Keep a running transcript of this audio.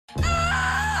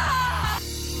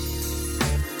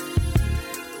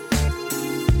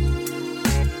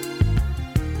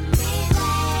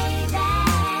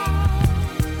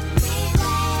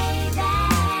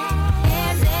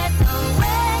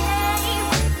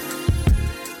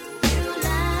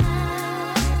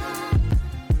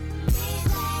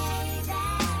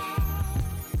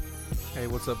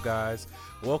up, guys?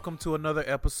 Welcome to another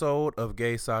episode of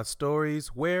Gay Side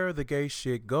Stories, where the gay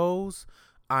shit goes.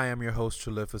 I am your host,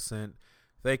 Trilificent.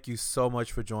 Thank you so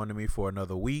much for joining me for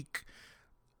another week.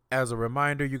 As a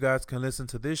reminder, you guys can listen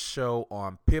to this show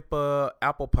on Pippa,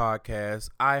 Apple Podcasts,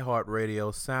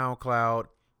 iHeartRadio, SoundCloud,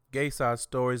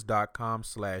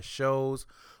 gaysidestories.com/shows,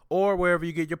 or wherever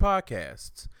you get your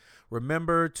podcasts.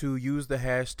 Remember to use the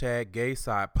hashtag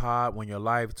GaySidePod when you're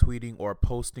live tweeting or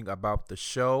posting about the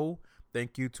show.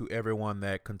 Thank you to everyone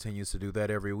that continues to do that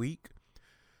every week.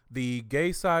 The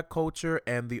Gay Side Culture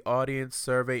and the audience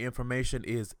survey information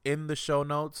is in the show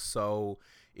notes. So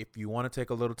if you want to take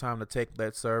a little time to take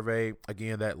that survey,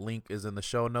 again, that link is in the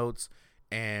show notes.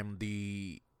 And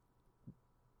the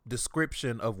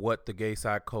description of what the Gay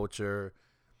Side Culture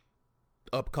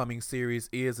upcoming series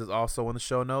is also in the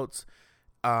show notes.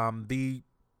 The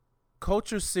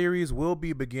Culture series will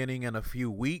be beginning in a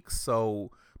few weeks, so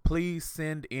please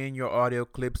send in your audio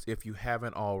clips if you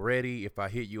haven't already. If I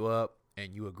hit you up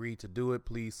and you agree to do it,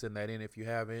 please send that in if you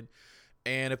haven't.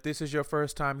 And if this is your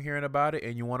first time hearing about it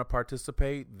and you want to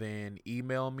participate, then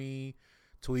email me,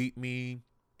 tweet me,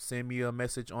 send me a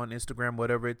message on Instagram,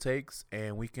 whatever it takes,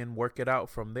 and we can work it out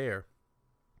from there.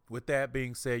 With that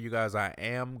being said, you guys, I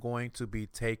am going to be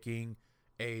taking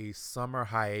a summer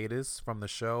hiatus from the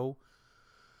show.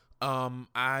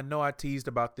 I know I teased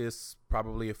about this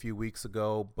probably a few weeks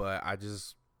ago, but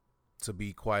to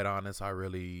be quite honest, I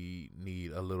really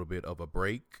need a little bit of a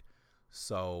break.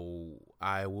 So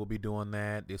I will be doing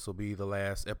that. This will be the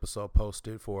last episode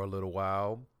posted for a little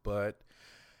while, but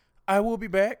I will be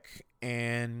back,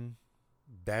 and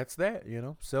that's that,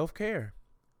 self-care.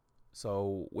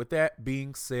 So with that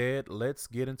being said, let's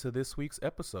get into this week's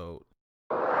episode.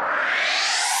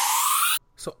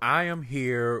 So I am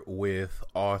here with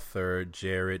author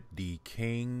Jared D.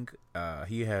 King.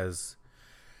 He has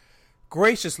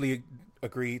graciously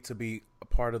agreed to be a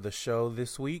part of the show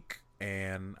this week,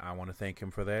 and I want to thank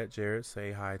him for that. Jared,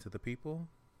 say hi to the people.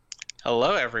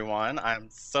 Hello, everyone. I'm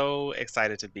so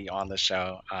excited to be on the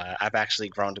show. I've actually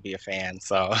grown to be a fan,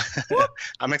 so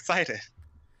I'm excited.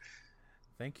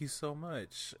 Thank you so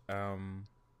much. I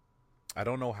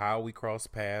don't know how we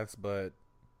crossed paths, but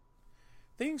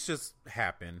things just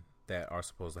happen that are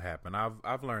supposed to happen.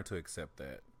 I've learned to accept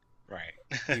that. Right.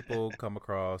 People come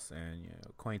across and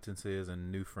acquaintances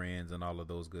and new friends and all of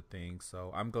those good things.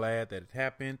 So I'm glad that it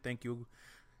happened. Thank you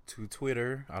to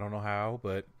Twitter. I don't know how,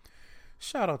 but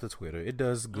shout out to Twitter. It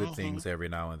does good things every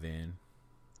now and then.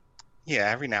 Yeah,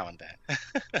 every now and then.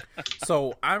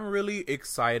 So I'm really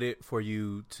excited for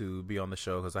you to be on the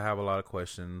show because I have a lot of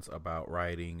questions about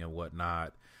writing and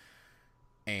whatnot.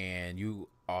 And you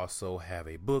also have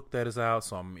a book that is out,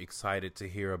 so I'm excited to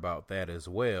hear about that as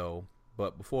well.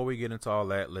 But before we get into all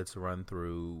that, let's run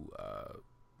through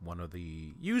one of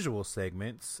the usual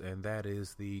segments, and that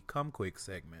is the Come Quick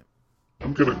segment.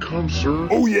 I'm gonna come, sir.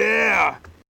 Oh, yeah!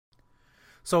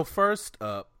 So first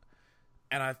up,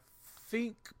 and I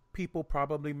think people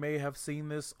probably may have seen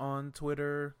this on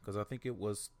Twitter, because I think it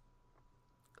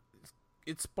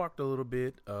sparked a little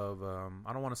bit of,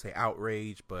 I don't want to say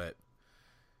outrage, but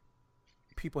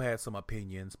people had some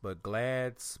opinions. But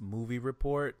GLAAD's movie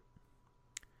report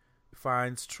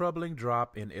finds troubling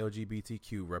drop in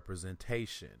LGBTQ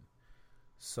representation.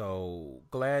 So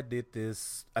GLAAD did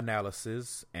this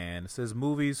analysis, and it says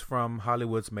movies from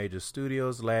Hollywood's major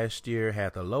studios last year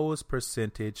had the lowest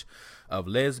percentage of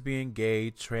lesbian,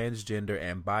 gay, transgender,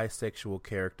 and bisexual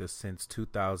characters since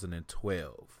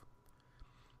 2012.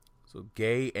 So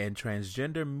gay and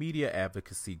transgender media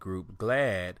advocacy group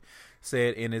GLAAD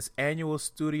said in its annual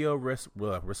studio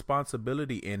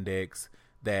responsibility index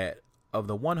that of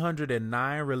the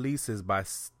 109 releases by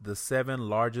the 7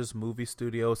 largest movie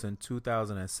studios in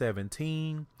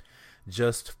 2017,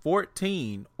 just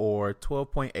 14, or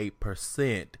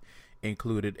 12.8%,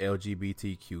 included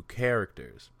LGBTQ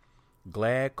characters.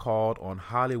 GLAAD called on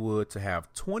Hollywood to have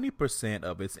 20%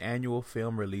 of its annual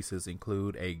film releases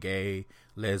include a gay,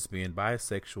 lesbian,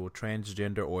 bisexual,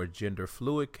 transgender, or gender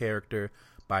fluid character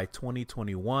by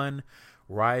 2021,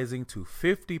 rising to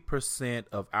 50%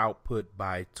 of output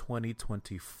by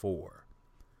 2024.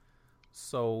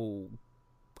 So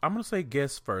I'm going to say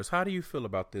guess first. How do you feel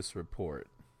about this report?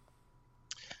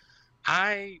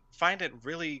 I find it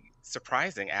really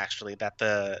surprising, actually, that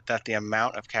the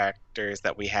amount of characters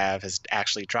that we have has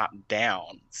actually dropped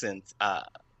down since a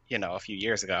few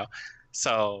years ago.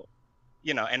 So,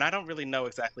 and I don't really know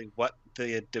exactly what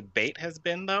the debate has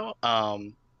been, though.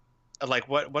 Like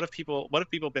what have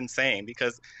people been saying?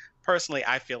 Because personally,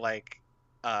 I feel like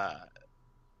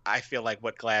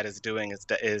what GLAAD is doing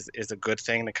is a good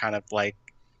thing to kind of like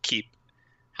keep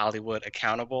Hollywood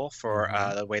accountable for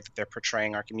the way that they're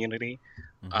portraying our community.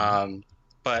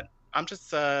 But I'm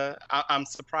just I'm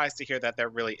surprised to hear that there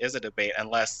really is a debate,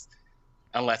 unless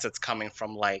it's coming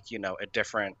from like, you know, a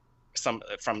different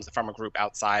from a group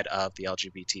outside of the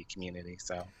LGBT community.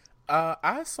 So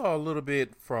I saw a little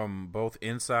bit from both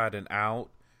inside and out,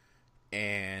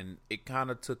 and it kind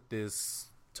of took this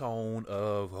tone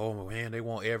of, oh man, they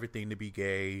want everything to be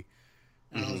gay.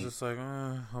 And I was just like,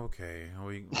 okay, are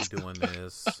we doing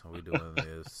this? Are we doing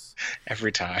this?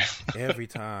 Every time. Every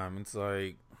time. It's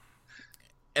like,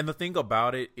 and the thing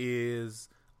about it is,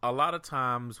 a lot of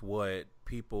times what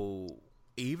people,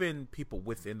 even people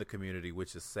within the community,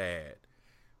 which is sad,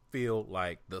 feel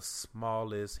like the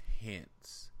smallest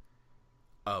hints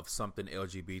of something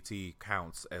LGBT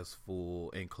counts as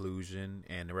full inclusion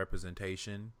and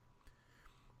representation.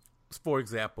 For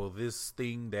example, this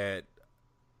thing that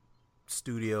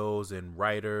studios and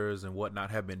writers and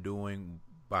whatnot have been doing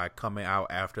by coming out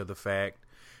after the fact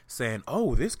saying,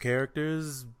 oh, this character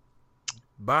is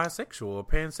bisexual or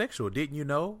pansexual, didn't you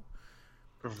know?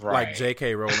 Right. Like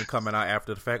J.K. Rowling coming out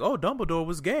after the fact, oh, Dumbledore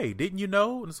was gay, didn't you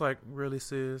know? And it's like, really,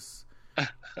 sis?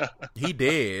 He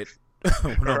did.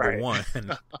 Number one.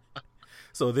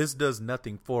 So this does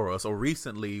nothing for us. Or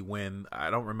recently, when I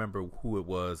don't remember who it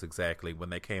was exactly, when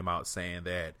they came out saying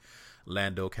that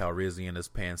Lando Calrissian is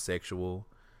pansexual.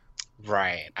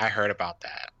 Right. I heard about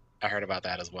that.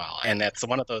 As well. And that's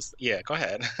one of those. Yeah, go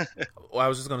ahead. Well, I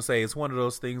was just going to say, it's one of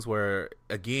those things where,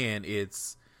 again,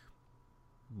 it's,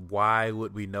 why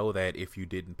would we know that if you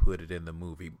didn't put it in the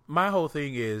movie? My whole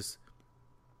thing is,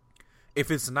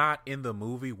 if it's not in the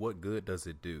movie, what good does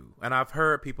it do? And I've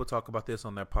heard people talk about this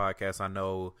on their podcast. I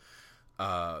know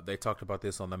they talked about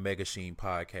this on the Mega Sheen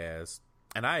podcast,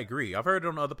 and I agree. I've heard it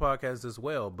on other podcasts as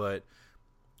well, but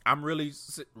I'm really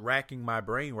racking my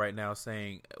brain right now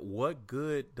saying, what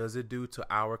good does it do to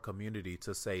our community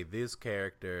to say this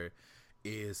character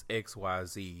is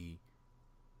XYZ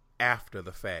after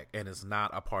the fact and it's not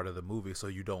a part of the movie, so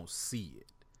you don't see it?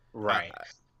 Right.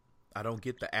 I don't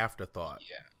get the afterthought.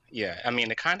 Yeah. I mean,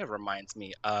 it kind of reminds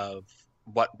me of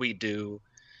what we do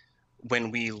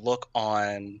when we look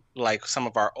on like some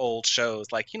of our old shows.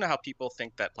 Like, you know how people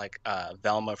think that like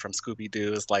Velma from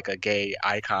Scooby-Doo is like a gay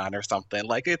icon or something.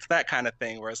 Like, it's that kind of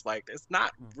thing where it's like, it's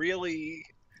not really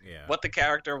what the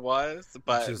character was,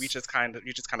 but you just kind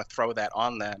of throw that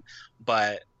on them.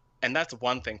 And that's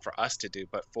one thing for us to do,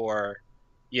 but for,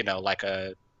 you know, like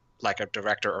a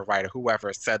director or writer,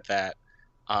 whoever said that,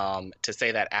 to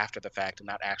say that after the fact and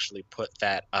not actually put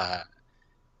that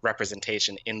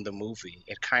representation in the movie,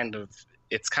 it's kind of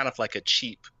like a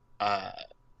cheap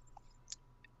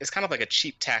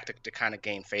tactic to kind of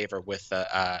gain favor with the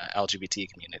LGBT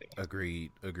community.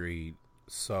 Agreed.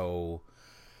 So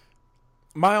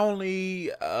my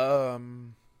only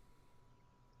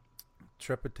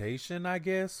trepidation, I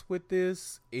guess, with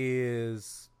this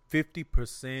is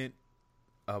 50%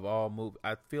 of all movies.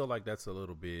 I feel like that's a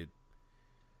little bit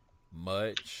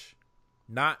much.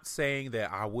 Not saying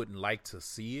that I wouldn't like to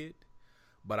see it,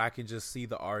 but I can just see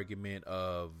the argument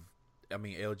of, I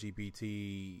mean,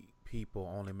 LGBT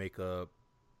people only make up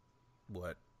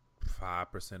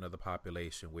 5% of the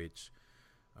population, which,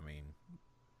 I mean,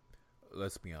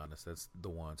 let's be honest, that's the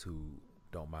ones who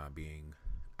don't mind being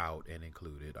out and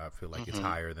included. I feel like it's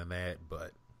higher than that,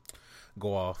 but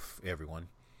go off everyone.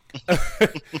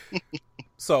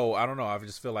 So I don't know. I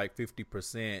just feel like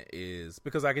 50% is,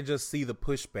 because I can just see the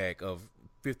pushback of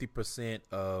 50%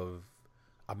 of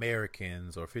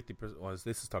Americans, or 50%. Well,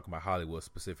 this is talking about Hollywood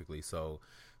specifically. So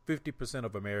 50%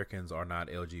 of Americans are not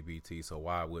LGBT. So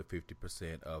why would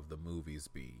 50% of the movies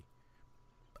be?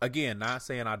 Again, not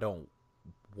saying I don't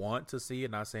want to see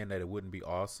it, not saying that it wouldn't be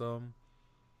awesome,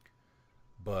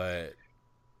 but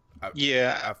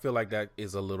I feel like that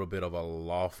is a little bit of a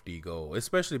lofty goal,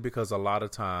 especially because a lot of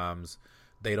times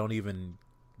they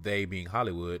being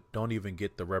Hollywood, don't even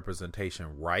get the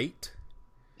representation right.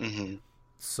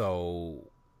 So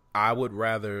I would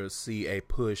rather see a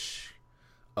push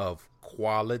of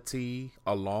quality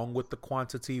along with the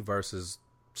quantity versus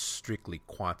strictly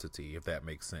quantity, if that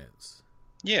makes sense.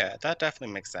 Yeah, that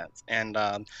definitely makes sense. And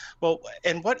well,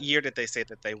 and what year did they say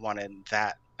that they wanted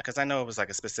that? Because I know it was like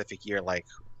a specific year, like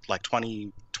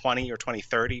 2020 or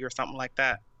 2030 or something like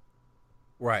that.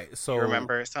 Right. So you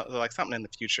remember something in the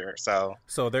future. So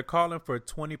they're calling for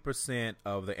 20%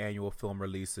 of the annual film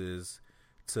releases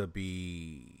to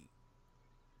be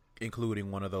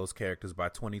including one of those characters by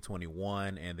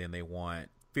 2021, and then they want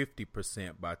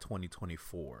 50% by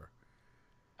 2024.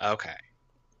 Okay.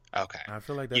 I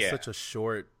feel like that's such a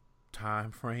short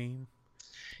time frame.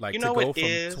 Like, you to know, go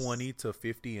from 20 to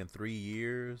 50 in 3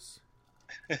 years.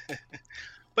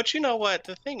 But you know what?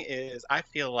 The thing is, I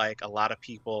feel like a lot of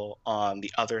people on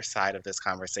the other side of this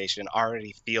conversation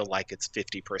already feel like it's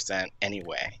 50%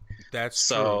 anyway. That's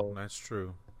true. So That's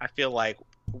true. I feel like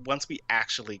once we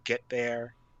actually get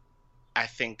there, I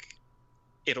think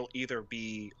it'll either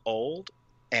be old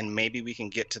and maybe we can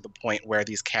get to the point where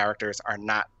these characters are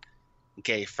not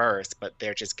gay first, but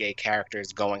they're just gay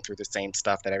characters going through the same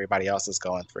stuff that everybody else is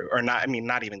going through. Or not, I mean,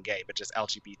 not even gay, but just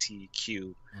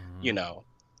LGBTQ, you know.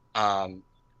 Um,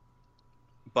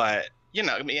 but, you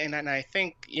know, I mean, and I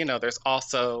think, you know, there's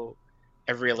also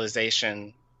a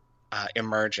realization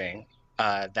emerging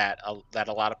that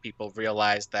a lot of people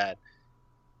realize that,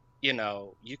 you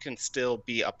know, you can still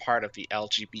be a part of the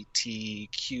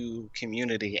LGBTQ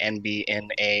community and be in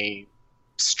a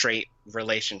straight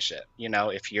relationship. You know,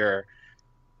 if you're,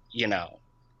 you know,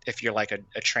 if you're like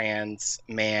a trans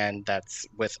man that's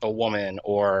with a woman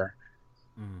or,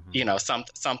 you know,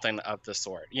 something of the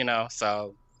sort, you know.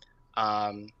 So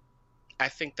I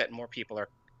think that more people are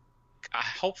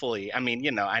hopefully, I mean,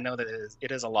 you know, I know that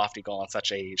it is a lofty goal in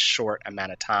such a short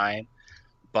amount of time,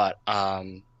 but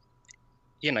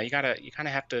you know, you kind of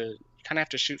have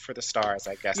to shoot for the stars,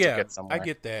 I guess, to get somewhere. I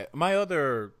get that. My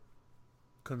other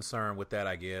concern with that,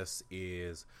 I guess,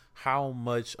 is how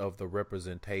much of the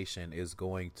representation is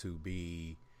going to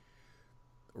be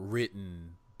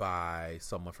written by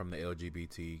someone from the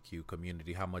LGBTQ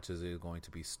community. How much is it going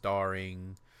to be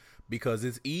starring? Because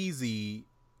it's easy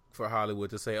for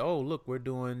Hollywood to say, oh, look, we're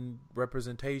doing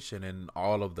representation, and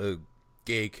all of the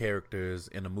gay characters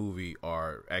in a movie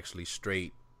are actually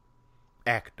straight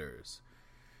actors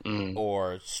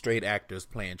or straight actors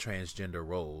playing transgender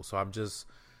roles. So I'm just,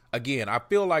 again, I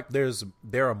feel like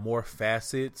there are more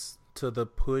facets to the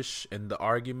push and the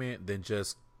argument than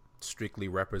just strictly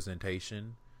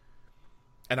representation.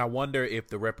 And I wonder if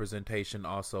the representation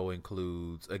also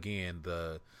includes, again,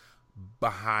 the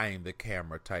behind the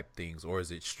camera type things, or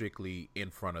is it strictly in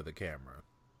front of the camera?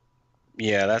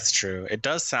 Yeah, that's true. It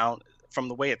does sound, from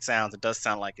the way it sounds, it does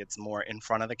sound like it's more in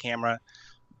front of the camera,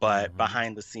 but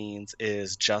behind the scenes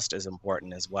is just as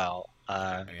important as well.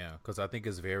 Yeah, because I think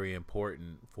it's very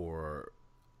important for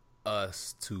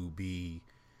us to be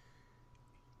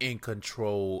in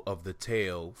control of the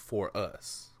tale for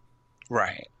us.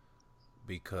 Right.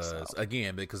 Because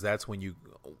because that's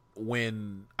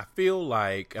when I feel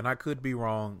like, and I could be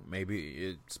wrong, maybe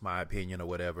it's my opinion or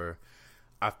whatever,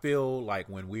 I feel like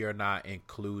when we are not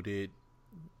included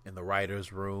in the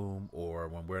writer's room, or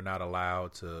when we're not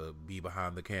allowed to be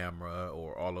behind the camera,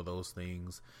 or all of those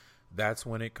things, that's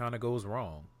when it kind of goes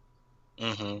wrong.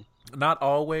 Not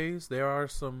always. There are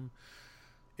some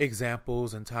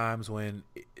examples and times when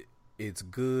it's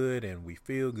good and we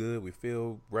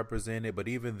feel represented, but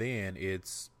even then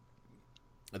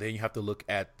then you have to look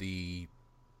at the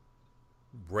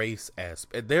race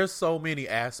aspect. There's so many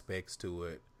aspects to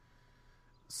it.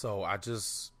 So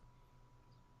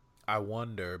I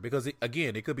wonder, because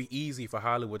again, it could be easy for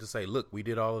Hollywood to say, look, we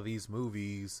did all of these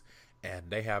movies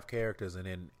and they have characters and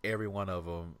then every one of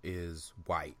them is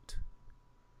white.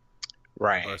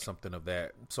 Right. Or something of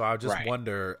that. So I just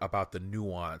wonder about the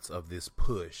nuance of this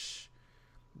push.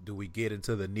 Do we get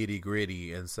into the nitty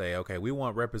gritty and say, okay, we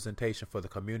want representation for the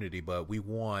community, but we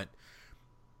want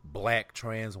black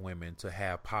trans women to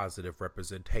have positive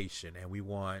representation, and we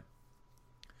want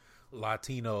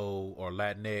Latino or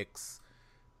Latinx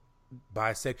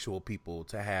bisexual people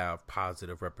to have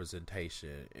positive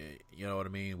representation? You know what I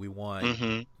mean? We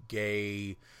want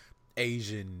gay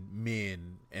Asian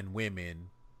men and women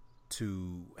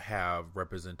to have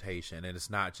representation, and it's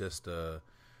not just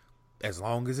as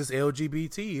long as it's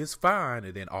LGBT, it's fine,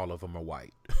 and then all of them are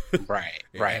white. Right.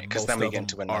 Because then we get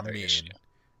into another issue.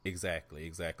 Exactly.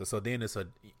 So then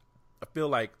I feel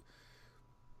like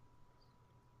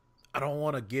I don't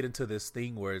want to get into this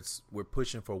thing where we're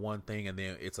pushing for one thing and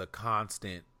then it's a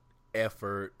constant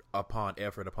effort upon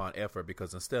effort upon effort,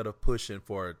 because instead of pushing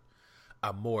for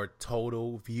a more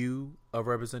total view of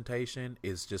representation,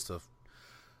 it's just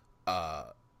a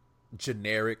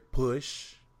generic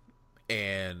push.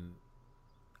 And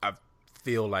I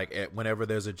feel like whenever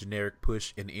there's a generic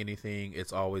push in anything,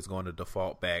 it's always going to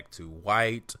default back to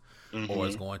white, or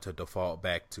it's going to default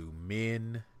back to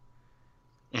men.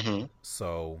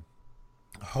 So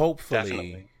hopefully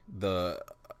definitely the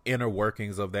inner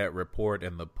workings of that report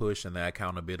and the push and the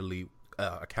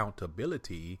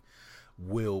accountability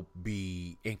will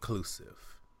be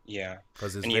inclusive. Yeah.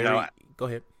 Because it's go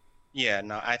ahead. Yeah,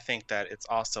 no, I think that it's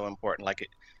also important. Like,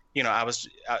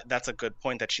 that's a good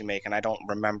point that you make, and I don't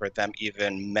remember them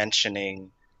even mentioning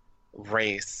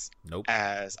race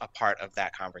as a part of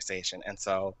that conversation. And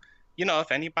so,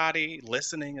 if anybody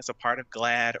listening is a part of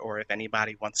GLAAD, or if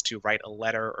anybody wants to write a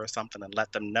letter or something and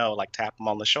let them know, like tap them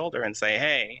on the shoulder and say,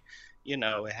 hey,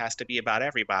 it has to be about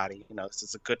everybody. This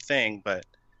is a good thing, but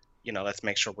let's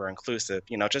make sure we're inclusive.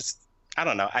 Just I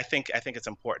don't know. I think it's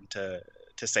important to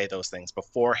say those things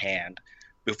beforehand,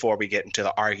 before we get into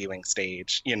the arguing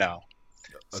stage. So,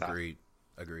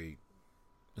 Agreed.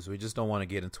 Because we just don't want to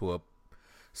get into a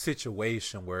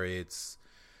situation where it's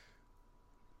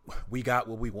we got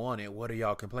what we wanted. What are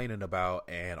y'all complaining about?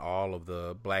 And all of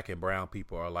the black and brown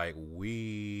people are like,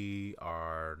 we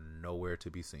are nowhere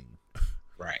to be seen.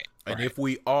 right. And right. if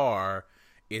we are,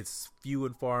 it's few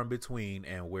and far in between,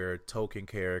 and we're token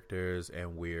characters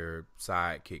and we're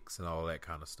sidekicks and all that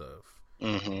kind of stuff.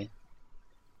 Mm-hmm.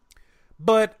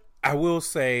 But I will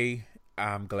say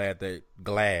I'm glad that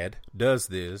GLAAD does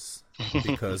this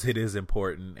because it is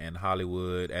important. And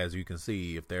Hollywood, as you can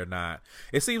see, if they're not,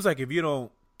 it seems like if you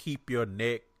don't keep your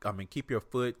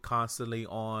foot constantly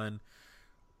on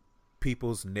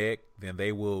people's neck, then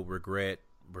they will regret.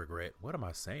 What am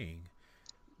I saying?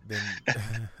 Then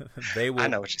they will. I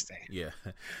know what you're saying. Yeah,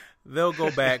 they'll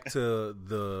go back to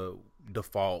the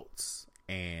defaults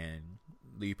and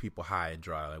leave people high and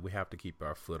dry. Like, we have to keep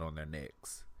our foot on their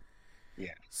necks.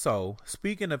 Yeah. So,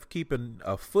 speaking of keeping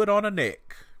a foot on a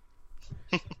neck,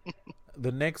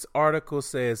 the next article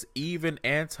says even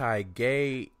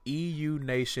anti-gay EU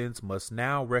nations must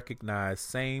now recognize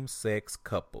same-sex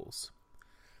couples.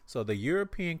 So the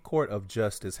European Court of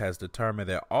Justice has determined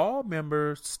that all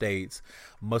member states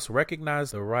must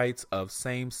recognize the rights of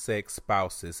same-sex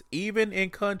spouses, even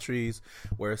in countries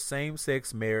where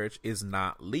same-sex marriage is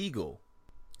not legal.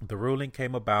 The ruling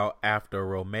came about after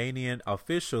Romanian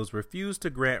officials refused to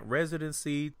grant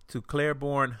residency to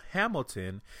Claiborne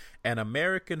Hamilton, an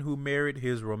American who married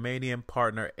his Romanian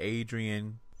partner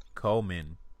Adrian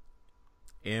Coleman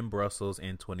in Brussels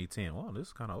in 2010. Wow, this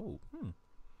is kind of old.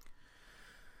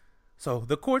 So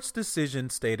the court's decision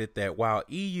stated that while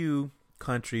EU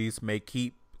countries may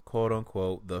keep, quote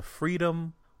unquote, the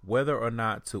freedom whether or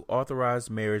not to authorize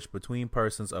marriage between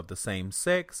persons of the same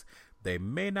sex, they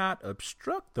may not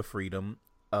obstruct the freedom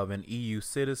of an EU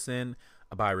citizen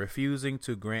by refusing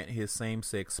to grant his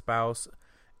same-sex spouse,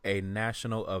 a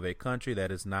national of a country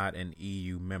that is not an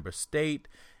EU member state,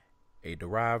 a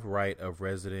derived right of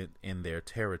residence in their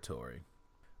territory.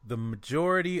 The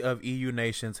majority of EU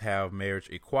nations have marriage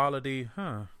equality.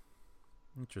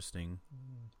 Interesting.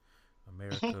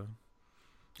 America.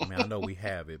 I mean, I know we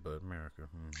have it, but America.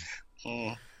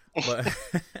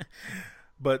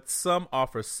 But some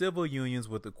offer civil unions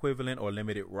with equivalent or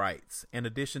limited rights. In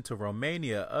addition to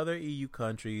Romania, other EU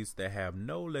countries that have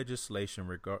no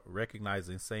legislation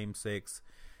recognizing same-sex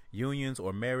unions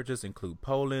or marriages include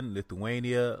Poland,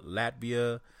 Lithuania,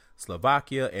 Latvia,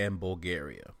 Slovakia, and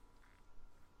Bulgaria.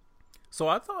 So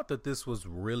I thought that this was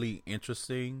really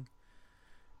interesting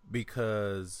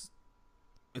because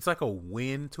it's like a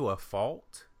win to a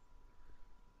fault.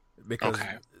 Because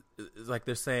it's like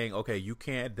they're saying, okay, you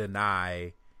can't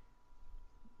deny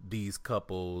these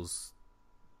couples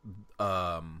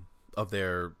of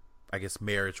their, I guess,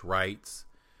 marriage rights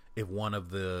if one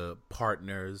of the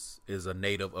partners is a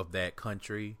native of that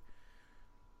country,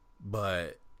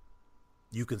 but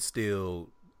you can still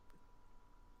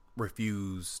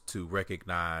refuse to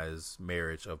recognize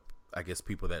marriage of, I guess,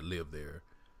 people that live there,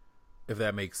 if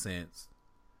that makes sense.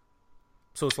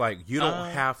 So it's like you don't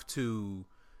have to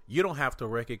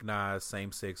recognize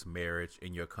same-sex marriage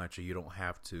in your country. You don't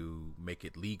have to make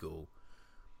it legal.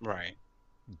 Right.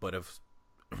 But if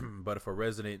a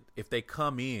resident, if they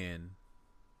come in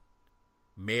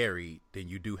married, then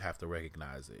you do have to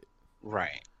recognize it.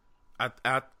 Right.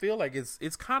 I feel like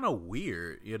it's kind of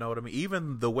weird, you know what I mean?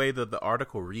 Even the way that the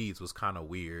article reads was kind of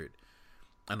weird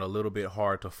and a little bit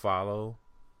hard to follow.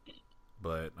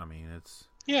 But I mean, it's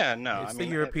the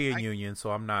European Union,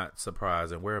 so I'm not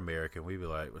surprised. And we're American. We'd be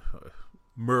like,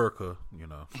 America, you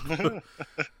know.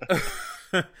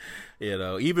 You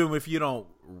know, even if you don't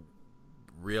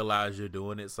realize you're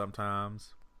doing it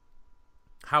sometimes.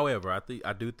 However,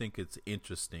 I do think it's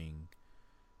interesting.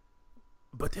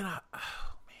 But then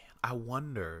I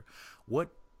wonder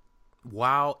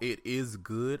while it is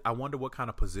good, I wonder what kind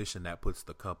of position that puts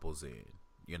the couples in.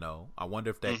 You know, I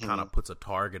wonder if that kind of puts a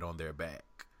target on their back.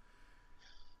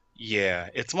 Yeah,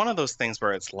 it's one of those things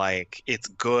where it's like, it's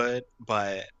good,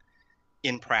 but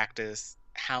in practice,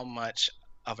 how much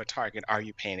of a target are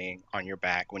you painting on your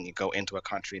back when you go into a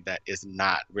country that is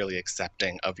not really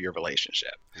accepting of your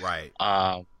relationship? Right.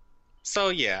 So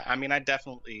yeah, I mean, I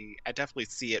definitely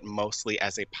see it mostly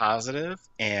as a positive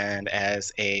and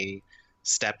as a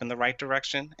step in the right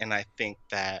direction. And I think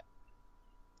that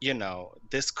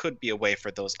this could be a way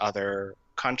for those other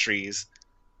countries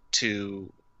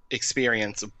to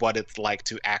experience what it's like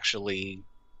to actually,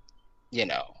 you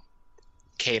know,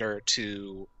 cater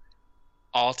to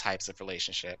all types of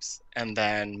relationships. And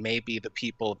then maybe the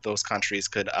people of those countries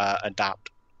could adopt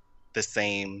the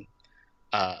same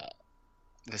uh,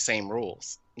 the same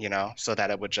rules, so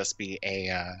that it would just be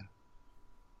a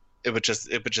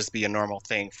normal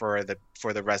thing for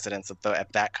the residents of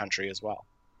that country as well.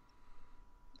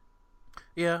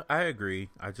 Yeah, I agree.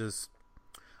 I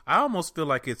almost feel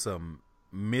like it's a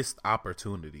missed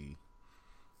opportunity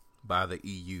by the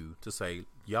EU to say,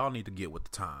 y'all need to get with the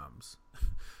times.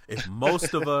 If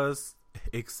most of us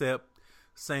accept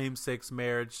same-sex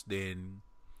marriage, then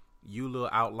you little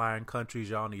outlying countries,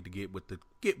 y'all need to get with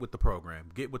the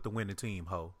program, get with the winning team,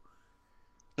 ho.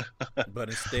 But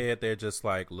instead, they're just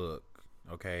like, look,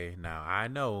 okay, now I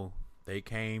know they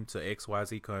came to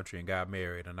XYZ country and got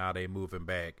married, and now they moving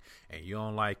back, and you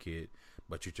don't like it,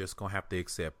 but you're just gonna have to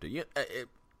accept it.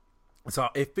 So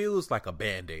it feels like a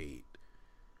Band-Aid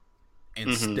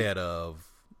instead of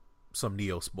some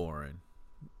Neosporin,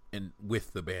 and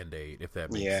with the Band-Aid, if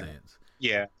that makes sense.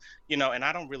 Yeah, and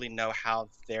I don't really know how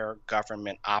their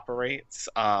government operates.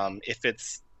 If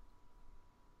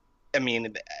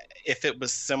it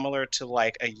was similar to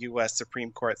like a U.S.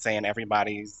 Supreme Court saying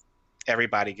everybody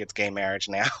gets gay marriage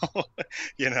now,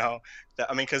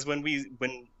 because when we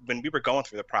were going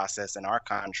through the process in our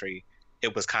country,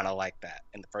 it was kind of like that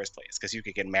in the first place, because you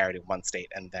could get married in one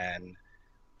state and then,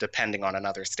 depending on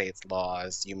another state's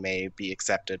laws, you may be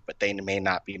accepted, but they may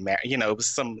not be married. It was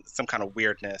some kind of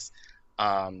weirdness.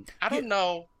 I don't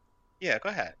know. Yeah, go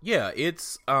ahead. Yeah,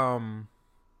 it's well,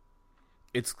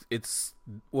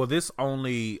 this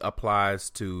only applies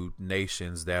to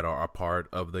nations that are a part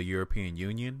of the European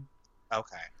Union.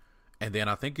 Okay. And then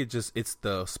I think it's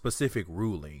the specific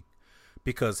ruling,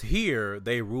 because here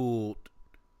they ruled,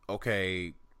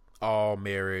 okay, all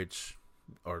marriage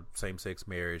or same-sex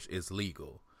marriage is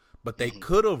legal. But they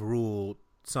could have ruled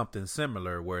something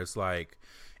similar where it's like,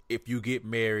 if you get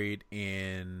married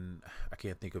in, I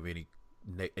can't think of any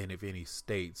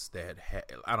states that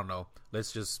I don't know.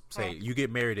 Let's just say you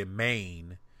get married in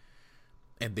Maine,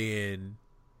 and then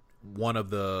one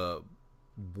of the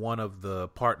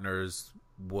partners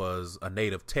was a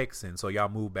native Texan, so y'all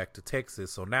moved back to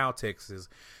Texas. So now Texas,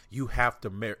 you have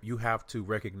to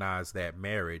recognize that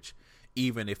marriage,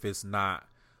 even if it's not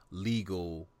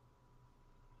legal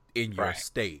in your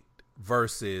state,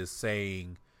 versus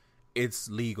saying it's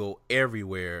legal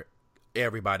everywhere.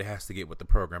 Everybody has to get with the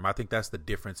program. I think that's the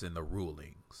difference in the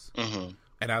rulings. And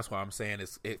that's why I'm saying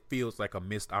it feels like a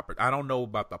missed opportunity. I don't know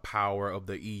about the power of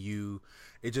the EU.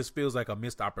 It just feels like a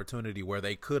missed opportunity where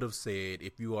they could have said,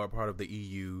 if you are part of the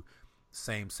EU,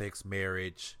 same-sex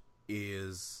marriage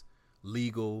is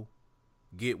legal,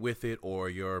 get with it, or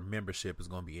your membership is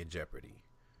going to be in jeopardy.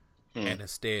 And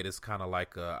instead, it's kind of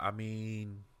like,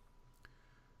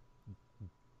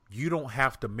 you don't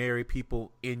have to marry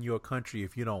people in your country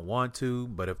if you don't want to,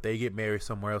 but if they get married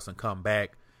somewhere else and come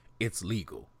back, it's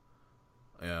legal.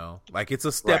 Like, it's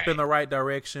a step in the right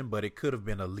direction, but it could have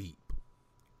been a leap.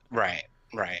 Right.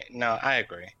 No, I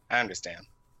agree. I understand.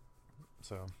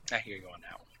 So I hear you on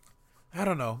that one. I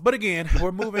don't know. But again,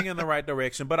 we're moving in the right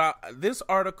direction. But this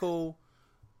article,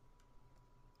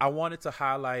 I wanted to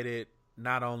highlight it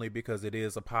not only because it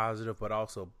is a positive, but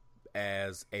also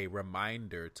as a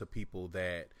reminder to people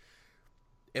that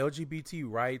LGBT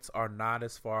rights are not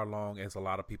as far along as a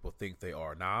lot of people think they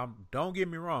are. Now, don't get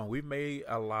me wrong. We've made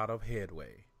a lot of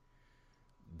headway.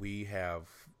 We have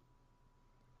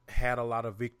had a lot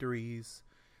of victories,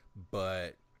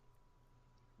 but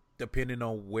depending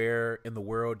on where in the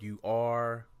world you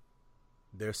are,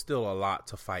 there's still a lot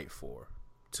to fight for,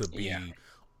 to be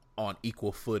on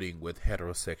equal footing with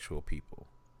heterosexual people.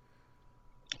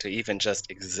 To even just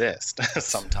exist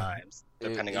sometimes.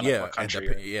 Depending on what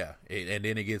country and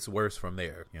then it gets worse from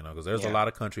there, because there's a lot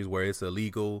of countries where it's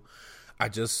illegal. I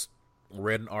just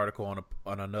read an article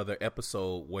on another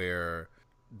episode where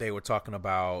they were talking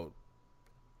about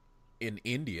in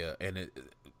India, and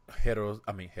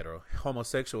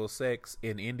homosexual sex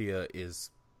in India is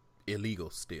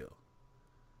illegal still.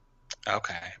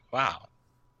 Okay, wow.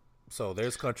 So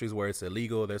there's countries where it's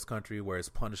illegal. There's countries where it's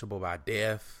punishable by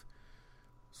death.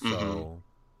 So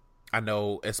I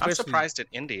know, especially. I'm surprised at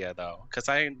India though, because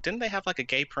didn't they have like a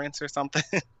gay prince or something?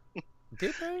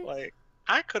 Did they? Like,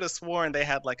 I could have sworn they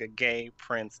had like a gay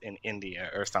prince in India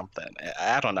or something.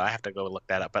 I don't know. I have to go look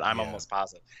that up, but I'm almost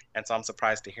positive, and so I'm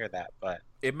surprised to hear that. But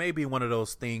it may be one of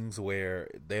those things where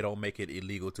they don't make it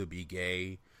illegal to be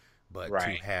gay, but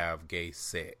to have gay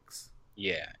sex.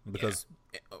 Yeah. Because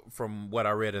from what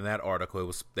I read in that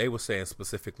article, they were saying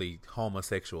specifically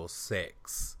homosexual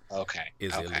sex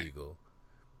is illegal.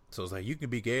 So it's like, you can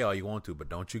be gay all you want to, but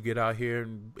don't you get out here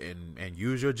and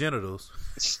use your genitals,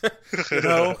 you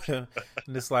know? And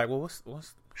it's like, well, what's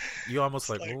you almost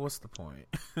like, well, what's the point?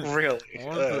 Really?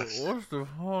 what's the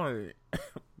point?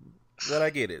 But I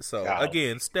get it. So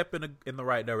again, step in the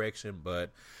right direction,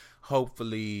 but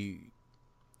hopefully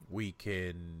we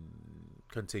can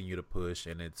continue to push,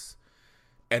 and it's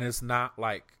not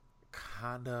like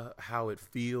kind of how it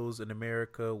feels in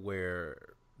America,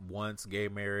 where once gay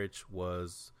marriage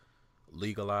was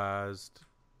legalized,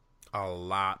 a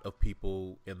lot of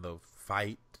people in the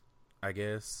fight, I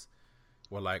guess,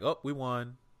 were like, oh, we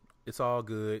won, it's all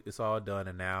good, it's all done,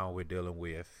 and now we're dealing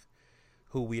with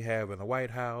who we have in the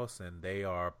White House, and they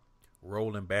are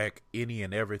rolling back any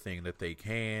and everything that they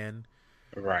can,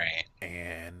 right?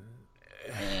 And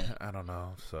I don't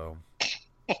know, so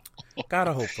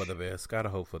gotta hope for the best.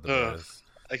 Best.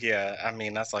 Yeah, I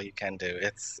mean, that's all you can do.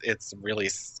 It's really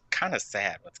kind of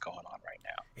sad what's going on right now.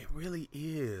 It really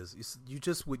is.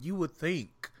 You would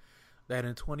think that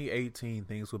in 2018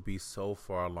 things would be so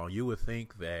far along. You would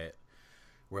think that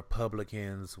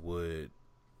Republicans would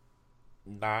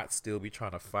not still be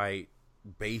trying to fight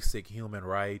basic human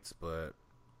rights, but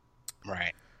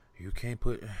right, you can't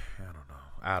put.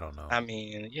 I don't know. I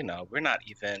mean, we're not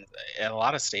even in a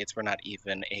lot of states. We're not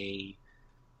even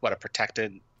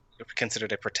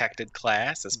considered a protected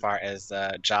class as far as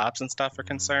jobs and stuff are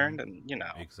concerned, and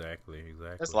exactly.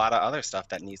 There's a lot of other stuff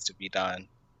that needs to be done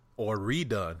or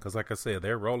redone, because, like I said,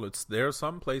 there are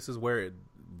some places where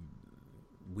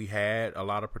we had a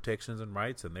lot of protections and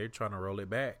rights, and they're trying to roll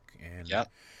it back. And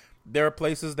there are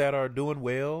places that are doing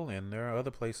well, and there are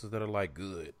other places that are like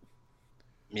good.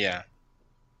 Yeah.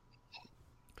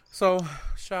 So,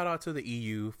 shout out to the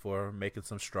EU for making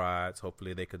some strides.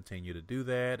 Hopefully they continue to do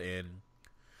that, and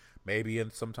maybe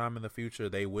sometime in the future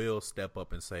they will step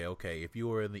up and say, okay, if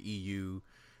you are in the EU,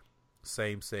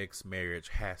 same-sex marriage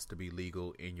has to be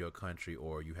legal in your country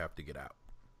or you have to get out.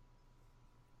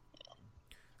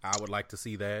 I would like to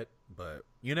see that, but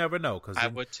you never know. I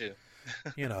would too.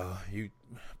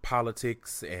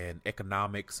 Politics and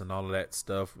economics and all of that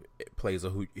stuff, it plays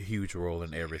a huge role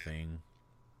in everything.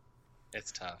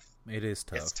 It's tough. It is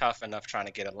tough. It's tough enough trying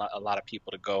to get a lot of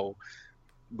people to go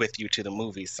with you to the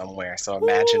movies somewhere. So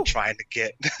imagine trying to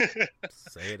get,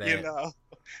 say that.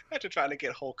 Imagine trying to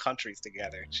get whole countries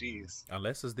together. Jeez.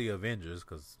 Unless it's the Avengers,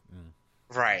 because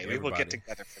right, we will get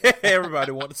together for that.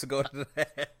 Everybody wants to go to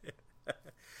that.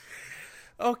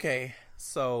 Okay,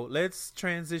 so let's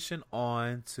transition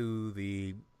on to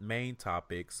the main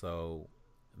topic so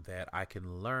that I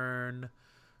can learn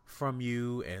from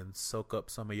you and soak up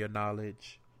some of your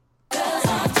knowledge.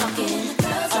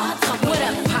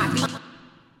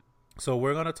 So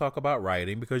we're going to talk about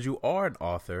writing because you are an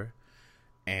author,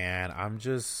 and I'm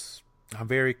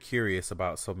very curious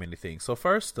about so many things. So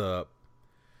first up,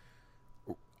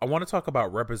 I want to talk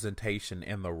about representation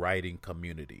in the writing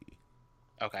community.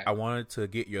 Okay. I wanted to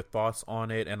get your thoughts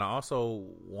on it, and I also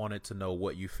wanted to know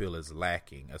what you feel is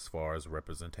lacking as far as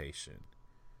representation.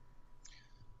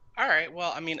 All right.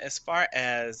 Well, I mean, as far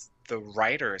as the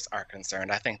writers are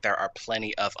concerned, I think there are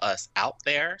plenty of us out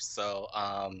there. So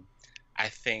I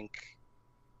think,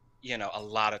 a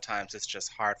lot of times it's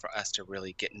just hard for us to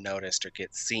really get noticed or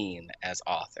get seen as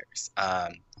authors.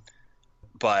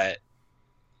 But,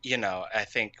 I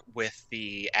think with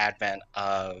the advent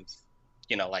of,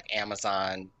 like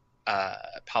Amazon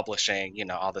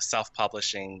publishing, all the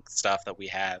self-publishing stuff that we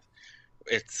have,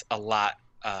 it's a lot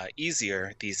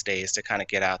easier these days to kind of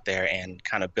get out there and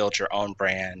kind of build your own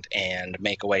brand and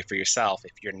make a way for yourself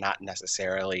if you're not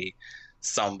necessarily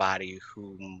somebody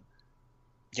whom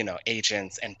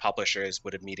agents and publishers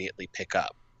would immediately pick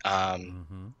up.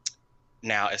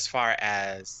 Now, as far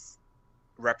as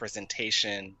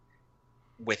representation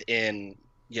within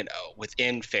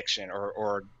fiction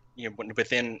or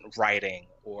within writing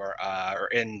or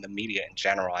in the media in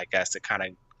general, I guess it kind of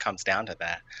comes down to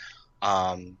that.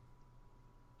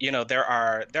 There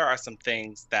are some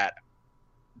things that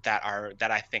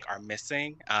I think are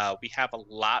missing. We have a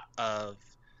lot of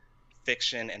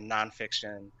fiction and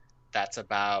nonfiction that's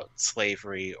about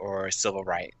slavery or civil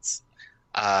rights.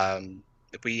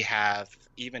 We have,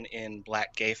 even in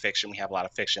Black gay fiction, we have a lot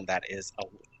of fiction that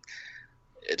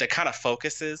kind of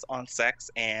focuses on sex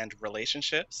and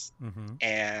relationships.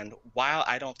 And while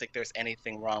I don't think there's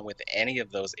anything wrong with any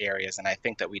of those areas, and I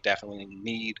think that we definitely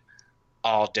need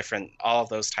all of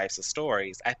those types of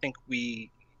stories, I think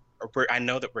I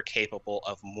know that we're capable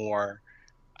of more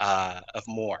of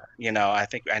more.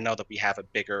 I know that we have a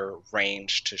bigger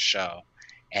range to show,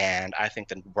 and I think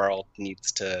the world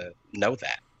needs to know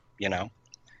that. You know,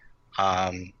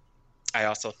 I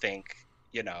also think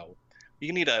you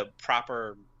need a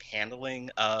proper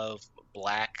handling of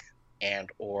Black and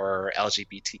or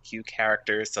LGBTQ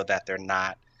characters so that they're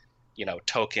not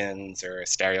tokens or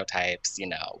stereotypes.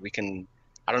 We can.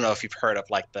 I don't know if you've heard of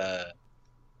like the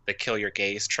kill your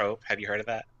gays trope. Have you heard of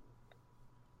that?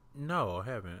 No, I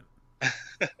haven't.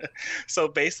 So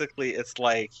basically, it's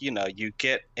like you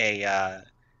get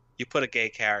you put a gay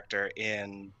character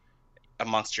in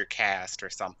amongst your cast or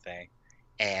something,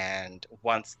 and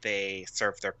once they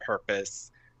serve their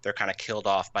purpose, they're kind of killed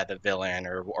off by the villain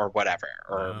or whatever,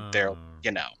 or they're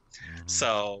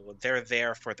so they're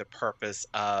there for the purpose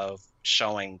of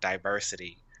showing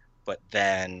diversity, but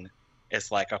then it's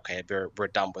like, okay, we're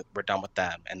done with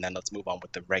them, and then let's move on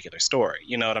with the regular story.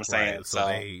 You know what I'm saying? Right. So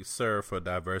they serve for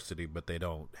diversity, but they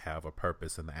don't have a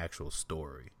purpose in the actual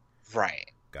story. Right.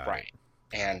 Got right.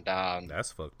 it. And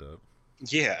that's fucked up.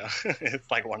 Yeah, it's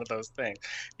like one of those things.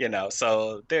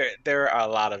 So there are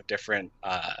a lot of different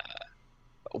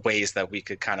ways that we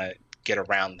could kind of get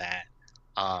around that.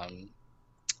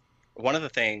 One of the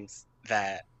things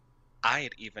that I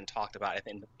had even talked about, I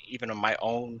think, even on my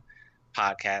own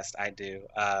podcast I do,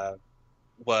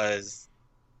 was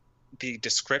the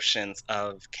descriptions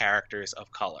of characters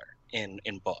of color in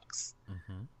books,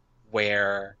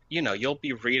 where you'll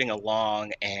be reading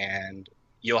along and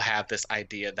you'll have this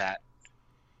idea that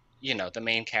the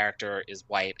main character is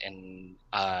white, and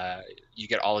you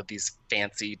get all of these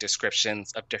fancy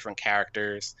descriptions of different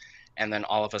characters, and then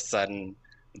all of a sudden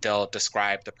they'll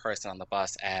describe the person on the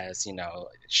bus as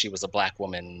she was a Black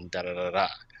woman, da da da da,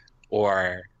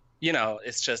 or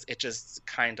it just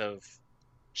kind of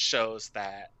shows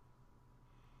that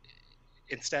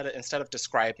instead of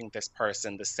describing this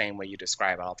person the same way you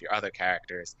describe all of your other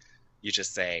characters, you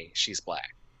just say she's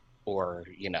Black, or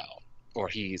or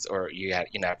he's, or you have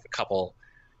a couple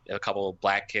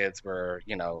Black kids were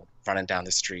running down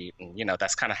the street, and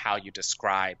that's kind of how you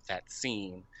describe that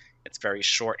scene. It's very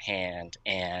shorthand,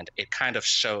 and it kind of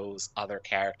shows other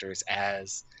characters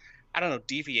as, I don't know,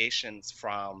 deviations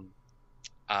from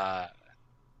the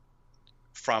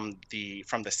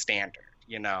standard,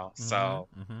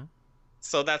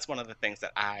 so that's one of the things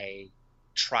that I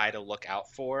try to look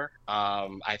out for.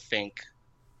 I think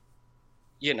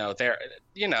I'm not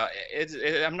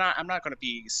going to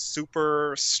be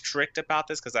super strict about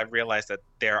this, because I realize that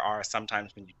there are some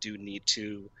times when you do need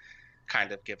to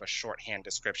kind of give a shorthand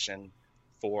description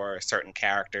for certain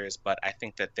characters, but I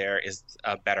think that there is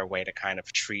a better way to kind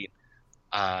of treat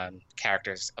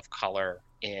characters of color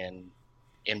in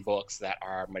books that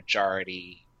are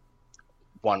majority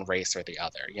one race or the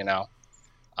other. Yeah,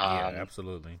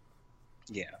 absolutely.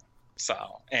 Yeah.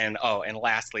 So, and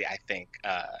lastly, I think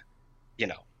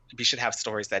we should have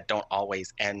stories that don't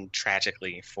always end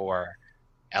tragically for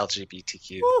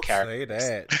LGBTQ characters.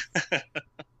 Say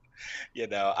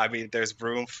that. I mean, there's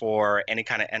room for any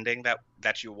kind of ending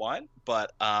that you want,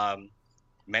 but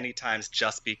many times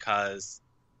just because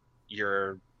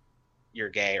you're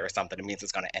gay or something, it means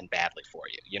it's going to end badly for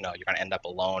you. You're going to end up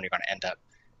alone. You're going to end up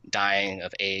dying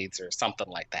of AIDS or something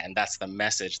like that, and that's the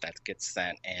message that gets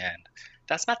sent, and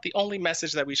that's not the only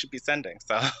message that we should be sending.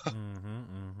 So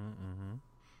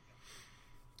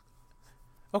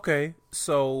Okay,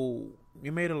 so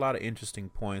you made a lot of interesting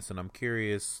points, and I'm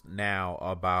curious now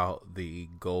about the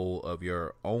goal of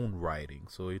your own writing.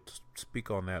 So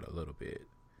speak on that a little bit.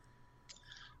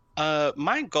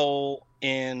 My goal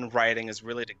in writing is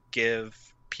really to give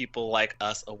people like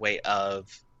us a way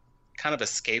of kind of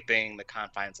escaping the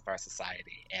confines of our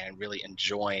society and really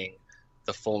enjoying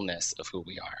the fullness of who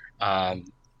we are. I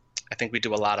think we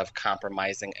do a lot of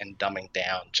compromising and dumbing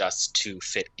down just to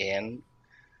fit in,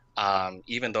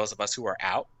 even those of us who are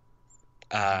out.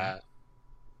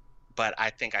 But I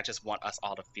think I just want us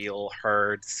all to feel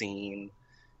heard, seen,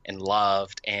 and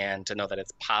loved, and to know that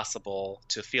it's possible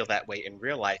to feel that way in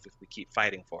real life if we keep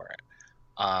fighting for it.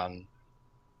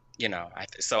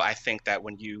 So I think that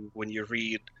when you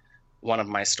read one of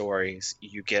my stories,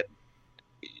 you get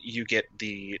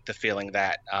the feeling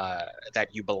that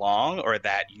that you belong, or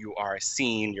that you are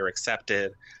seen, you're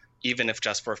accepted, even if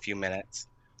just for a few minutes.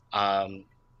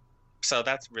 So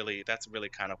that's really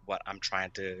kind of what I'm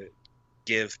trying to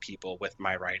give people with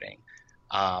my writing,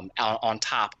 on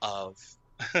top of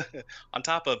on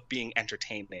top of being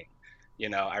entertaining.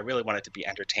 I really want it to be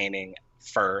entertaining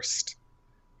first,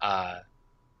 but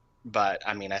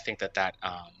I mean, I think that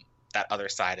other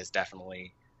side is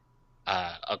definitely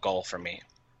a goal for me.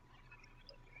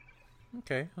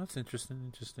 Okay, that's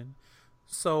interesting.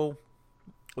 So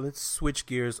let's switch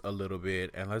gears a little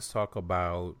bit and let's talk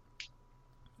about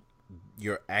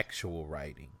your actual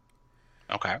writing.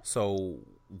 Okay. So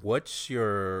what's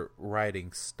your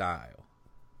writing style?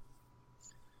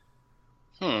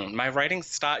 My writing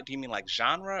style, do you mean like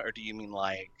genre or do you mean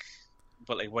like,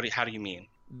 but like how do you mean?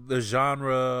 The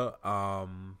genre,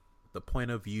 the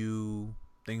point of view,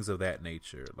 things of that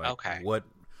nature. Like Okay.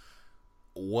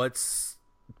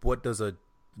 what does a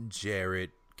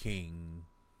Jared King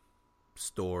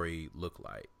story look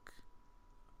like?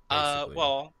 Basically.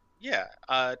 Well, yeah.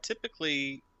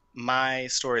 Typically my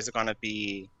stories are gonna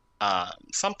be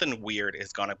something weird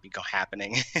is gonna be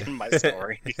happening in my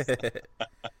stories.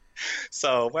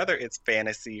 So whether it's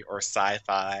fantasy or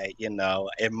sci-fi,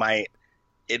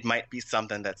 it might be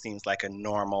something that seems like a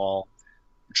normal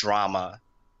drama,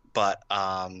 but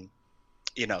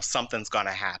something's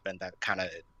gonna happen that kind of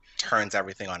turns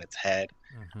everything on its head.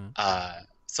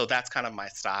 So that's kind of my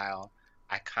style.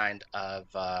 I kind of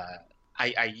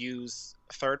I use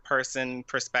third person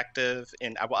perspective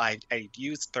I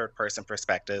used third person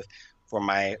perspective for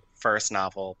my first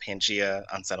novel, Pangea: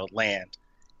 Unsettled Land,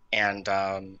 and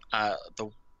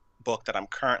the book that I'm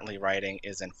currently writing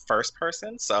is in first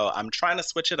person, so I'm trying to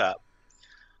switch it up.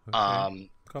 Okay. Um,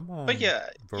 Come on. but yeah,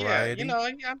 Variety.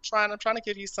 I'm trying to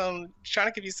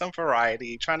give you some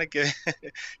variety, trying to give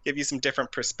give you some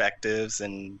different perspectives,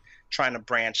 and trying to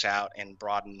branch out and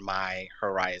broaden my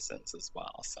horizons as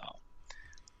well. So,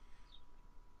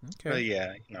 but Okay.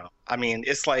 yeah, I mean,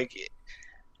 it's like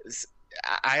it's,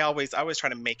 I always try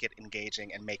to make it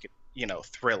engaging and make it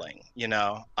thrilling.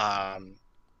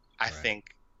 I Right. think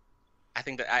I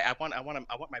think that I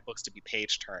want my books to be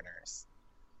page turners.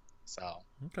 So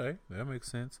Okay. That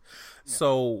makes sense. yeah.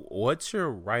 So what's your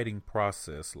writing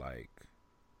process like?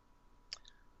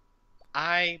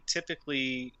 I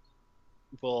typically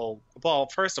well,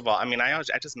 first of all, I mean, I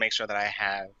just make sure that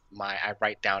I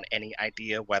write down any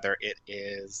idea, whether it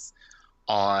is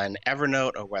on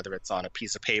Evernote or whether it's on a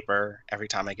piece of paper. Every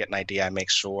time I get an idea, I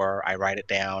make sure I write it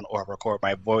down or record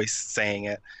my voice saying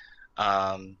it.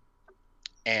 Um,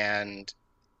 and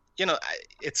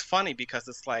it's funny because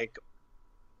it's like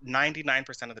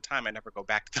 99% of the time I never go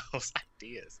back to those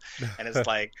ideas. And it's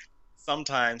like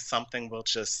sometimes something will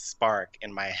just spark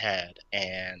in my head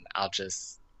and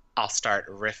I'll start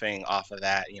riffing off of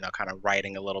that, kind of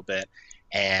writing a little bit,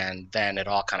 and then it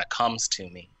all kind of comes to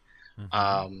me.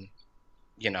 Mm-hmm. Um,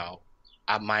 you know,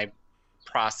 my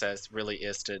process really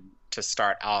is to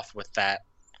start off with that.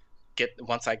 Get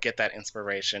Once I get that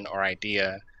inspiration or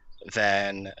idea,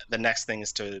 then the next thing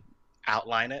is to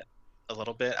outline it a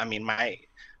little bit. I mean,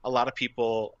 a lot of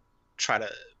people try to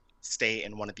stay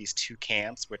in one of these two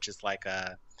camps, which is like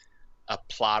a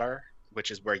plotter,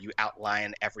 which is where you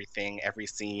outline everything, every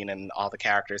scene, and all the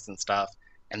characters and stuff.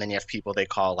 And then you have people they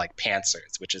call like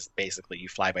pantsers, which is basically you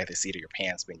fly by the seat of your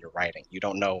pants when you're writing. You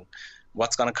don't know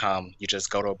what's going to come. You just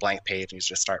go to a blank page and you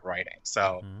just start writing.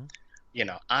 So, Mm-hmm.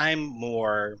 I'm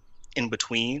more in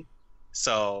between.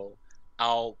 So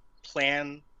I'll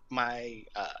plan my,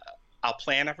 I'll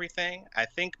plan everything. I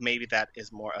think maybe that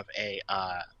is more of a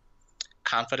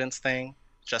confidence thing,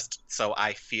 just so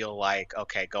I feel like,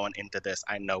 okay, going into this,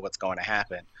 I know what's going to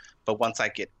happen. But once I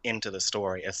get into the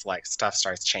story, it's like stuff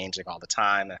starts changing all the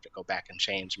time. I have to go back and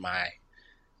change my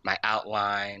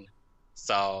outline.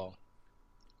 So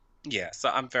yeah, so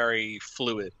I'm very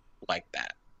fluid like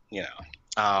that, you know.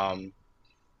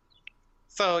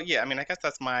 So yeah, I mean, I guess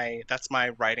that's my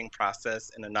writing process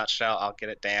in a nutshell. I'll get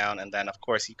it down, and then of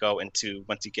course you go into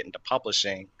once you get into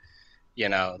publishing,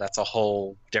 that's a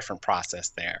whole different process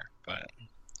there. But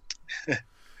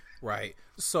Right.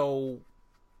 So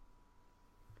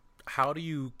how do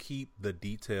you keep the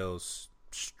details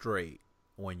straight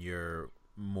when you're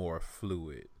more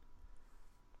fluid?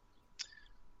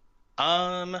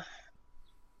 um,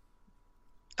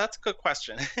 that's a good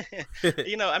question.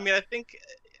 I mean, I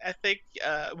think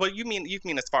well, you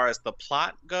mean as far as the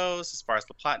plot goes, as far as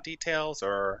the plot details,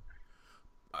 or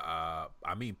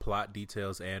I mean plot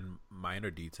details and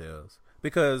minor details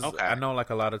because I okay. know like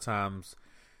a lot of times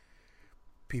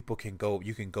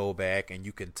you can go back and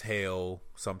you can tell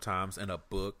sometimes in a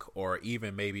book or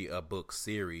even maybe a book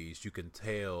series, you can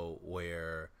tell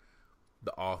where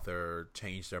the author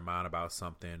changed their mind about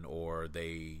something or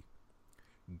they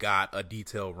got a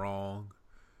detail wrong,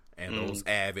 and those Mm,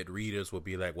 avid readers will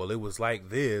be like, well, it was like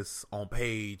this on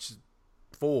page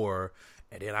 4,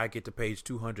 and then I get to page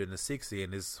 260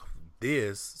 and it's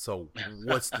this. So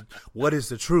what is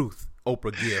the truth,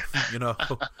 Oprah gift?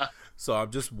 So I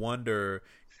just wonder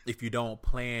if you don't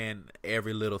plan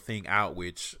every little thing out,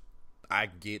 which I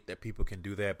get that people can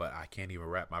do that, but I can't even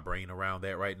wrap my brain around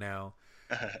that right now.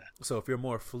 So if you're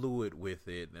more fluid with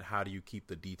it, then how do you keep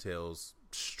the details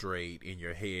straight in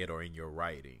your head or in your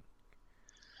writing?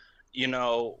 You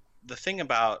know, the thing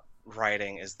about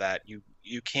writing is that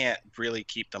you can't really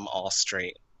keep them all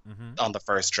straight Mm-hmm. on the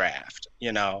first draft,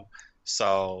 you know.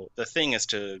 So the thing is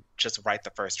to just write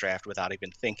the first draft without even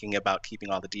thinking about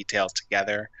keeping all the details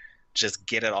together. Just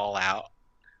get it all out.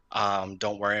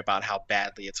 Don't worry about how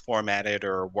badly it's formatted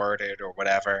or worded or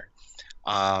whatever.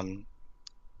 Um,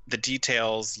 the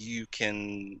details you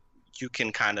can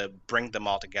kind of bring them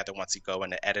all together once you go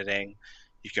into editing.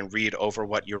 You can read over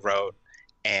what you wrote,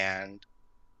 and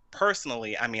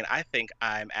personally, I mean, I think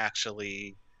I'm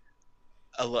actually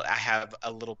I have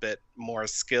a little bit more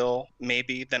skill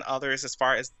maybe than others as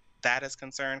far as that is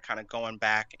concerned. Kind of going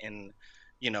back and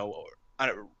you know uh,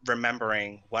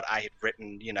 remembering what I had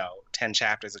written, 10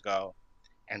 chapters ago,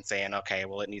 and saying, okay,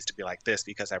 well, it needs to be like this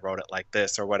because I wrote it like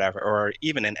this or whatever. Or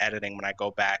even in editing, when I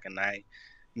go back and I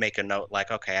make a note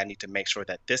like, okay, I need to make sure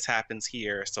that this happens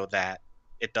here so that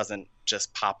it doesn't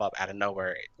just pop up out of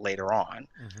nowhere later on.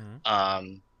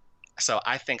 Mm-hmm. So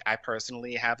I think I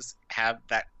personally have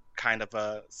that kind of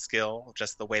a skill,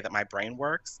 just the way that my brain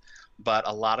works. But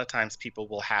a lot of times people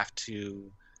will have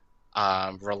to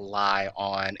rely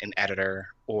on an editor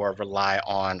or rely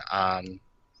on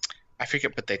I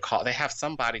forget what they call. They have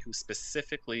somebody who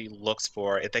specifically looks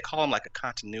for it. They call them like a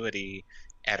continuity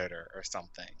editor or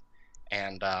something,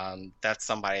 and that's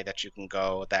somebody that you can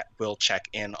go that will check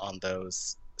in on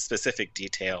those specific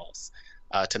details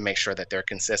to make sure that they're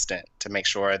consistent, to make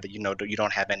sure that you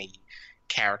don't have any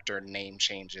character name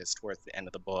changes towards the end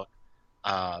of the book,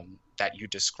 that you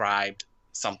described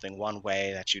something one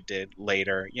way that you did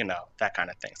later, that kind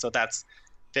of thing. So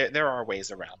there are ways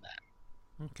around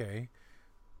that. Okay.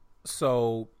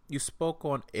 So you spoke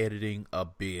on editing a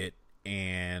bit,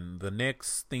 and the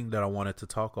next thing that I wanted to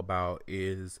talk about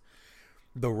is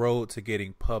the road to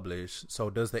getting published.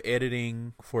 So does the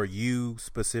editing for you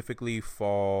specifically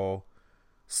fall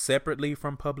separately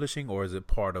from publishing, or is it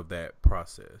part of that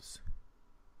process?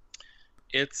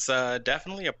 It's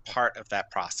definitely a part of that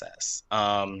process.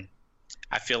 I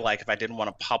feel like if I didn't want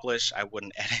to publish, I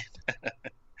wouldn't edit.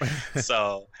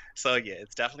 So, so yeah,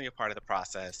 it's definitely a part of the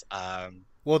process.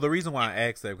 Well, the reason why I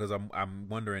asked that because I'm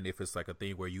wondering if it's like a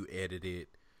thing where you edit it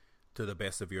to the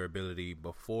best of your ability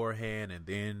beforehand and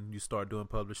then you start doing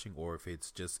publishing, or if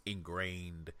it's just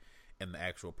ingrained in the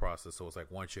actual process. So it's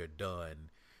like once you're done,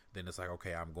 then it's like,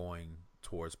 okay, I'm going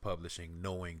towards publishing,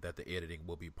 knowing that the editing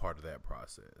will be part of that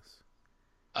process.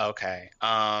 Okay.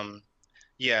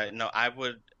 Yeah, no, I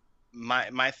would.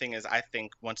 My thing is, I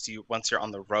think once you're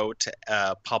on the road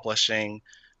to publishing,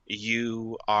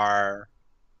 you are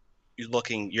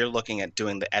you're looking at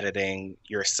doing the editing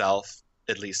yourself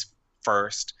at least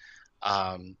first.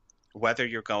 Whether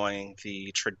you're going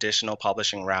the traditional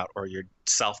publishing route or you're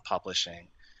self-publishing,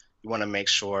 you want to make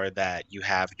sure that you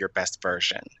have your best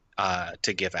version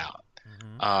to give out.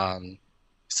 Mm-hmm.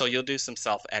 So you'll do some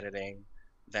self-editing,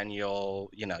 then you'll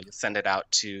send it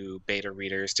out to beta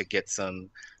readers to get some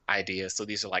ideas. So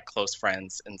these are like close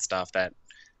friends and stuff that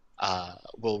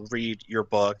will read your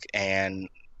book and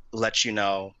let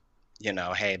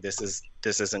hey, this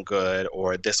isn't good,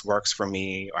 or this works for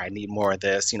me, or I need more of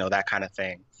this, that kind of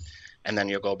thing. And then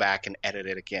you'll go back and edit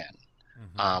it again,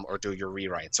 Mm-hmm. or do your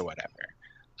rewrites or whatever.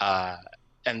 Uh,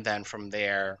 and then from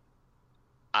there,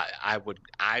 I would,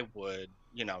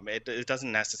 it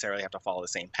doesn't necessarily have to follow the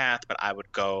same path, but I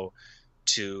would go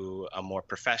to a more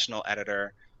professional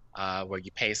editor, where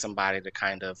you pay somebody to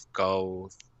kind of go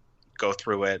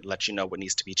through it, let you know what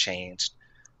needs to be changed.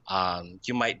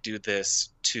 You might do this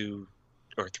 2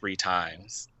 or 3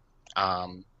 times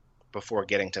before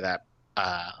getting to that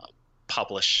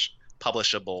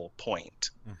publishable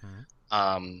point. Mm-hmm.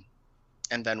 Um,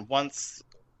 and then once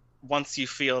you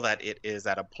feel that it is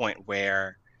at a point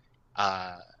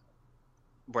uh,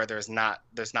 where there's not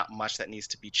much that needs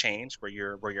to be changed, where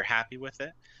you're happy with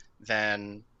it,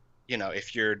 then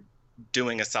if you're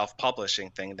doing a self-publishing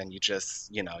thing, then you just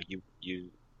you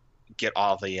get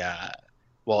all the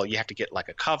well, you have to get like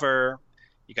a cover.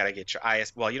 You got to get your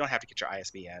well, you don't have to get your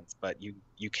ISBNs, but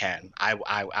you can.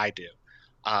 I do.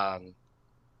 Um,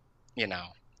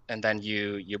 and then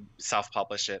you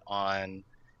self-publish it on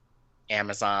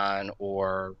Amazon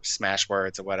or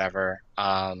Smashwords or whatever,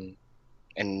 and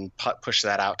push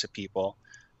that out to people.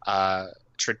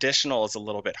 Traditional is a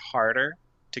little bit harder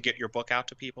to get your book out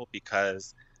to people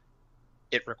because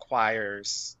it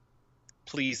requires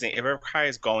it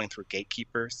requires going through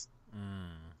gatekeepers.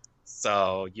 Mm.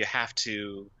 So you have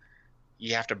to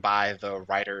buy the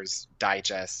Writer's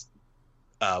Digest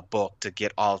book to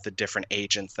get all of the different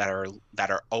agents that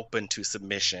are open to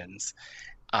submissions,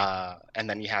 and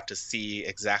then you have to see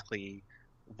exactly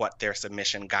what their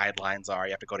submission guidelines are.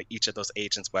 You have to go to each of those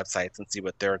agents' websites and see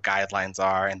what their guidelines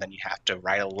are, and then you have to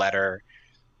write a letter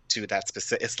to that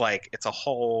specific. It's a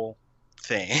whole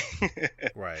thing.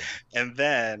 Right. And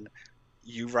then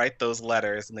you write those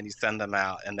letters and then you send them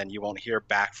out, and then you won't hear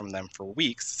back from them for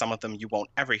weeks. Some of them you won't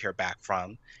ever hear back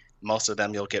from. Most of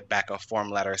them you'll get back a form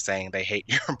letter saying they hate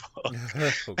your book.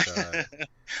 Oh God.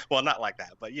 Well, not like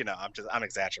that, but I'm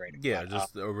exaggerating. Yeah, but,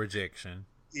 just a rejection.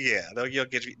 yeah, they'll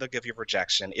give you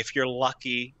rejection. If you're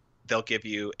lucky, they'll give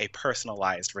you a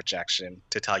personalized rejection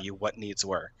to tell you what needs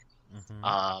work.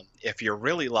 Mm-hmm. If you're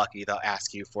really lucky, they'll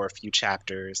ask you for a few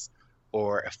chapters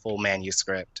or a full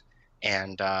manuscript,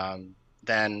 and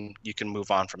then you can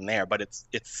move on from there. But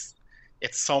it's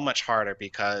so much harder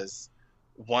because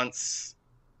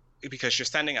you're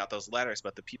sending out those letters,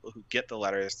 but the people who get the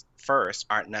letters first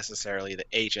aren't necessarily the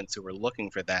agents who are looking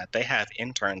for that. They have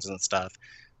interns and stuff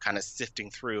kind of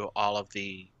sifting through all of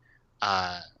the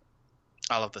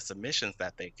submissions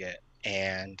that they get,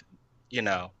 and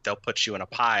they'll put you in a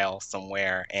pile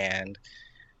somewhere, and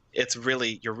you're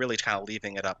really kind of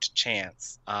leaving it up to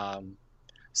chance.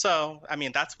 So I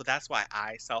mean, that's why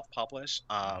I self-publish,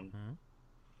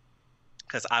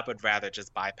 because I would rather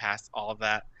just bypass all of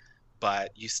that.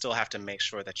 But you still have to make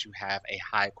sure that you have a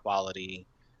high quality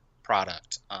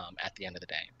product at the end of the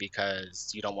day,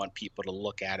 because you don't want people to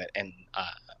look at it and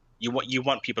you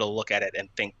want people to look at it and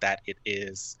think that it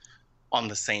is on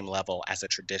the same level as a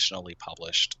traditionally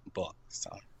published book.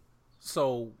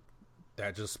 So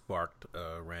that just sparked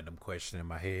a random question in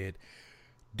my head.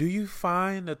 Do you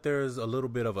find that there's a little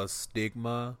bit of a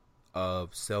stigma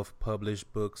of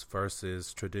self-published books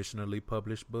versus traditionally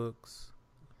published books?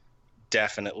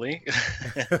 Definitely.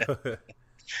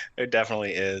 There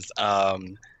definitely is.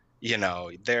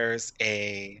 There's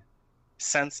a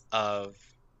sense of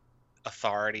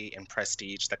authority and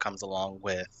prestige that comes along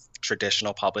with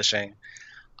traditional publishing.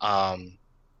 When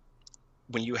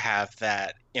you have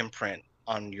that imprint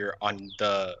on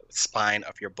the spine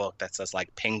of your book that says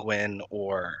like Penguin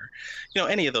or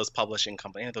any of those publishing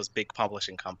companies, any of those big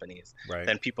publishing companies, right,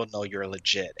 then people know you're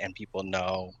legit, and people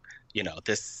know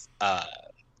this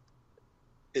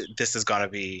is going to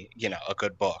be a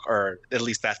good book, or at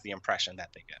least that's the impression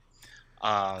that they get.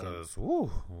 Because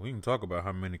we can talk about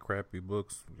how many crappy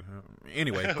books.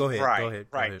 Anyway, go ahead. Right, go ahead.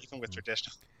 Right. Go ahead. Even with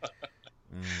traditional.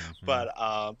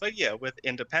 Mm-hmm. But yeah, with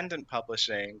independent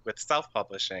publishing, with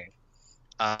self-publishing,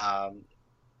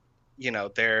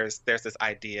 there's this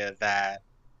idea that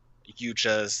you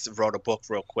just wrote a book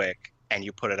real quick and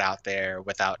you put it out there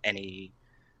without any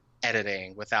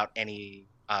editing, without any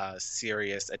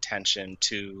serious attention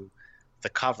to the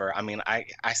cover. I mean, I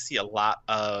see a lot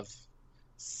of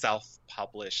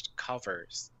self-published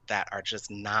covers that are just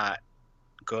not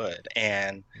good,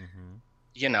 and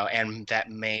and that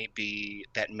may be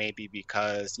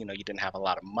because you didn't have a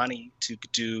lot of money to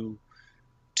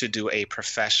do a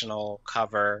professional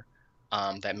cover.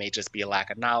 That may just be a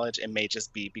lack of knowledge. It may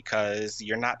just be because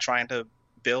you're not trying to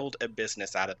build a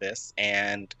business out of this,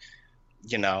 and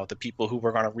the people who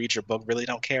were going to read your book really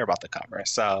don't care about the cover.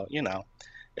 So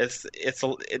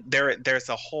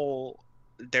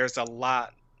there's a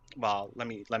lot. Well, let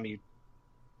me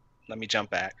jump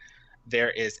back. There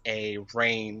is a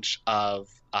range of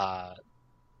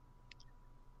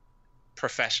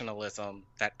professionalism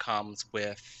that comes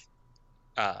with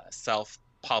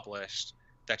self-published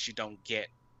that you don't get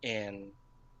in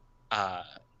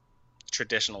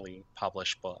traditionally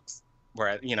published books,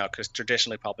 where because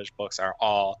traditionally published books are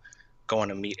all going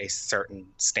to meet a certain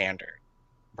standard,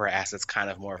 whereas it's kind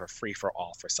of more of a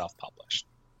free-for-all for self-published.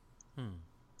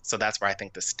 So that's where I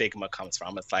think the stigma comes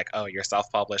from. It's like, oh, you're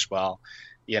self-published. Well,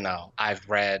 I've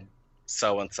read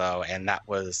so and so, and that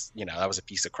was a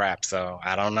piece of crap. So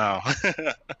I don't know.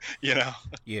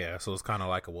 Yeah. So it's kind of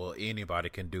like, well, anybody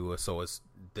can do it. So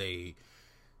the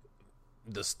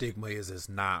stigma is it's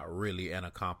not really an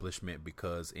accomplishment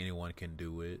because anyone can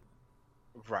do it.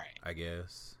 Right. I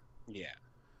guess. Yeah.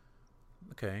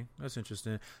 Okay, that's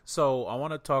interesting. So I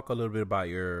want to talk a little bit about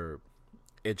your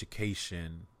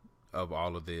education of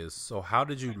all of this. So how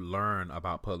did you learn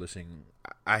about publishing?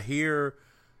 I hear,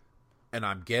 and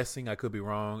I'm guessing, I could be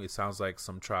wrong, it sounds like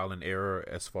some trial and error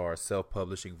as far as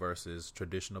self-publishing versus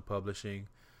traditional publishing.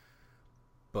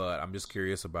 But I'm just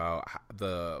curious about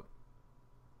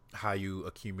how you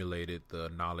accumulated the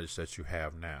knowledge that you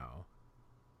have now.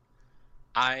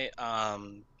 I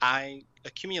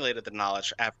accumulated the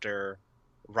knowledge after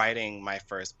writing my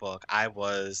first book. I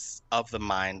was of the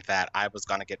mind that I was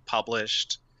going to get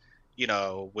published,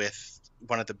 with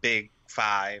one of the big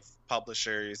five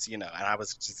publishers, and I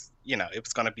was just, it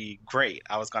was going to be great.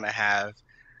 I was going to have,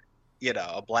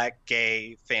 a black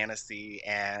gay fantasy,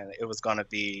 and it was going to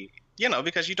be,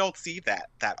 because you don't see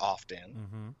that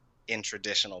often in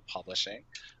traditional publishing.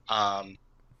 And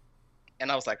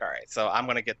I was like, all right, so I'm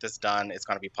going to get this done. It's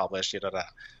going to be published,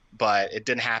 but it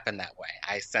didn't happen that way.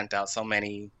 I sent out so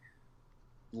many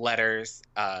letters,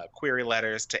 query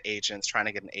letters to agents trying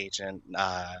to get an agent.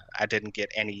 I didn't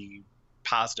get any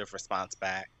positive response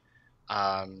back.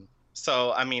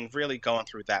 So, I mean, really going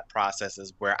through that process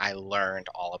is where I learned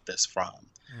all of this from.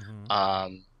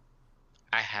 I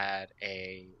had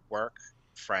a work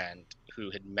friend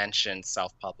who had mentioned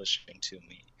self-publishing to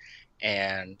me,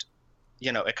 and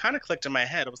it kind of clicked in my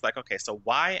head. It was like, okay, so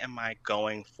why am I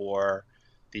going for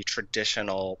the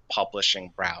traditional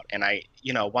publishing route? And I,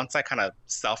 once I kind of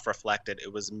self-reflected,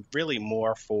 it was really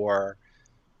more for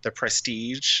the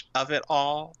prestige of it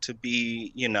all, to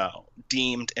be,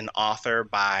 deemed an author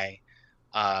by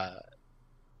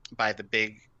the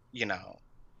big,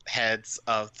 heads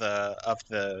of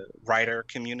the writer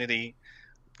community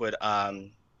would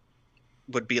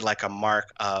be like a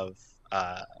mark of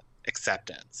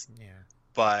acceptance. Yeah.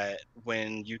 But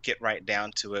when you get right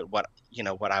down to it, what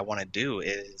I want to do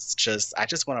is I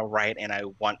just want to write, and I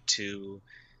want to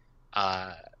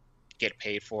get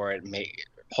paid for it,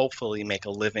 hopefully make a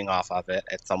living off of it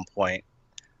at some point.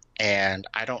 And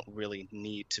I don't really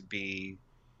need to be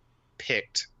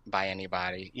picked by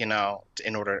anybody, in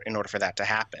order for that to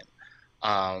happen.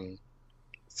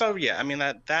 So yeah, I mean,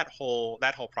 that whole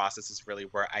process is really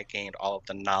where I gained all of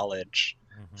the knowledge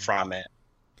from it.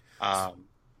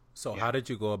 So how did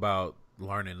you go about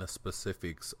learning the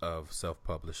specifics of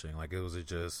self-publishing? Like, was it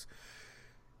just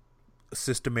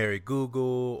systematic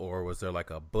Google, or was there like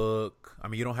a book? I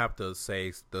mean, you don't have to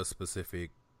say the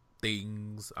specific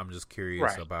things. I'm just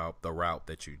curious about the route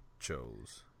that you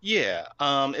chose. Yeah,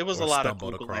 it was a lot of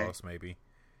Googling. Across, maybe.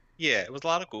 Yeah, it was a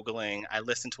lot of Googling. I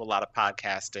listened to a lot of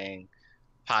podcasts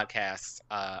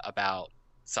about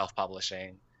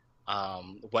self-publishing,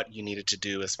 what you needed to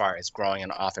do as far as growing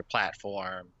an author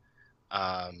platform,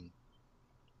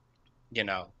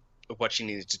 what you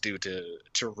needed to do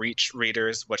to reach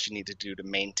readers, what you need to do to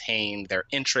maintain their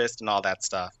interest and all that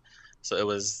stuff. So it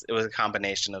was a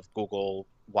combination of Google,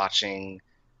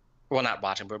 not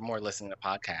watching, but more listening to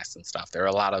podcasts and stuff.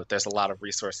 There's a lot of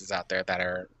resources out there that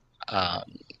are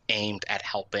aimed at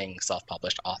helping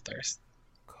self-published authors.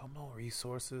 Come on,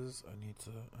 resources. I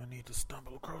need to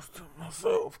stumble across them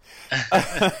myself.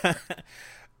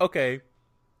 Okay.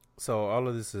 So all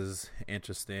of this is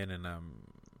interesting, and I'm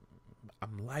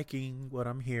liking what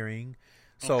I'm hearing.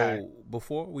 So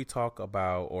before we talk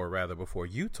about, or rather before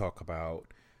you talk about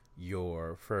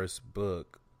your first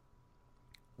book,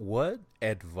 what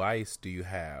advice do you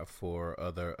have for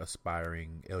other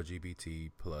aspiring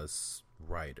LGBT plus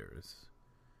writers?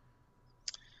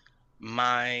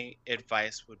 My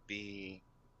advice would be,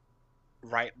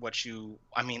 write what you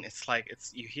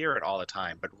hear it all the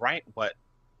time, but write what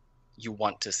you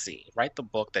want to see. Write the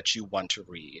book that you want to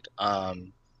read.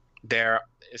 There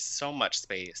is so much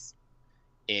space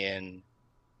in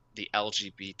the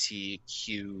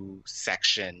LGBTQ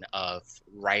section of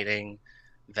writing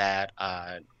that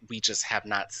we just have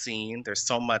not seen. There's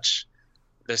so much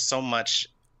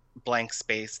blank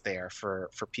space there for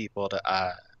people to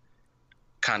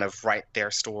kind of write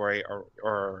their story,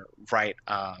 or write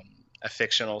a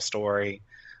fictional story.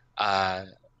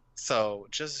 So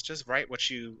just write what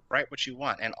you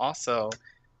want. And also,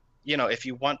 if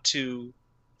you want to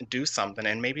do something,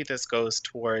 and maybe this goes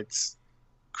towards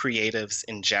creatives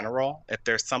in general, if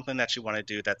there's something that you want to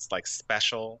do that's like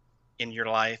special in your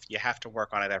life, you have to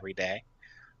work on it every day.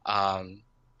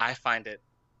 I find it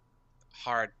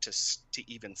hard to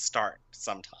even start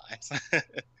sometimes.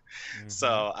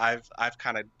 So I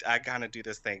kind of do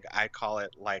this thing. I call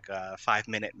it like a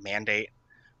 5-minute mandate,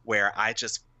 where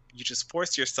you just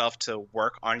force yourself to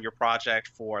work on your project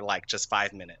for like just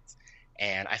 5 minutes.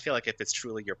 And I feel like if it's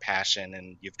truly your passion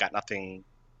and you've got nothing,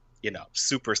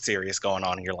 super serious going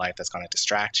on in your life that's going to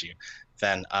distract you,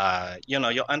 then,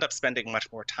 you'll end up spending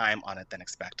much more time on it than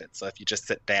expected. So if you just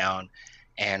sit down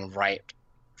and write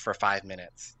for 5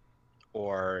 minutes,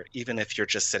 or even if you're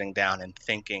just sitting down and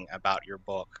thinking about your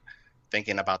book,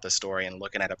 thinking about the story and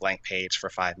looking at a blank page for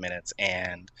 5 minutes,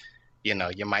 and you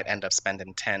might end up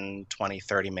spending 10, 20,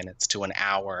 30 minutes to an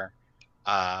hour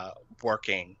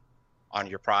working on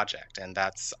your project. And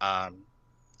that's all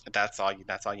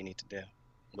you need to do.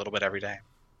 A little bit every day.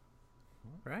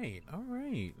 All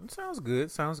right. Sounds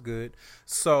good.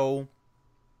 So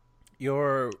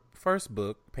your first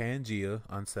book, Pangea,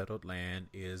 Unsettled Land,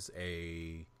 is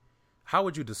a How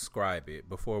would you describe it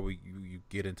before you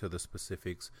get into the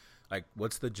specifics? Like,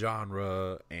 what's the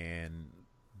genre and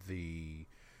the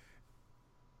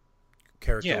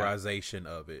characterization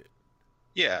of it?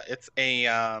 Yeah, it's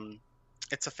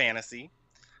a fantasy.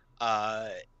 Uh,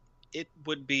 it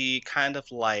would be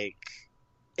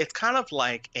it's kind of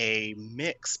like a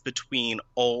mix between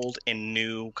old and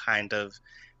new kind of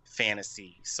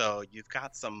fantasy. So you've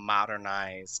got some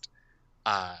modernized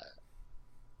uh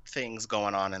things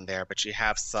going on in there, but you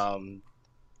have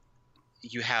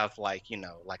like,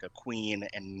 like a queen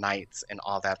and knights and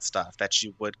all that stuff that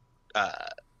you would uh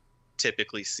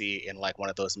typically see in like one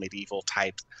of those medieval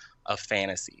types of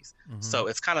fantasies. Mm-hmm. So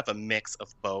it's kind of a mix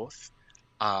of both.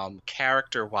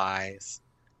 Character wise,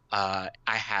 I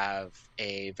have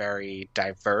a very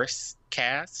diverse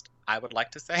cast, I would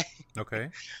like to say. Okay.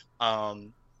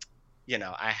 um,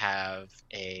 I have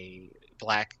a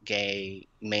black gay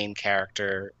main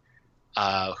character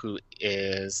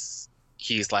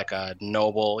he's like a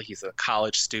noble, he's a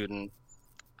college student.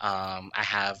 I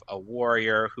have a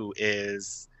warrior who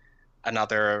is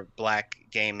another black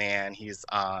gay man. He's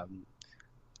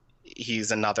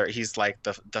like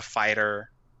the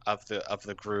fighter of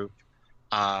the group.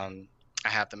 I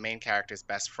have the main character's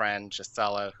best friend,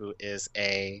 Gisela, uh, who is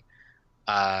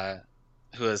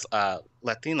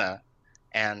Latina,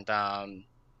 and I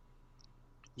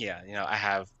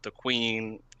have the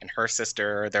queen and her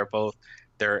sister. They're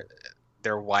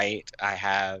they're white. I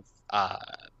have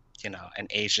an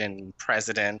Asian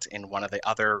president in one of the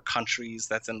other countries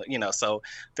that's in so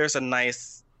there's a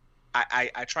nice.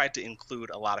 I tried to include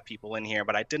a lot of people in here,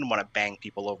 but I didn't want to bang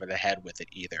people over the head with it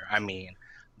either. I mean,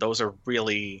 those are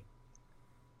really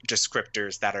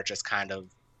descriptors that are just kind of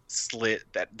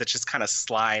that just kind of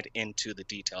slide into the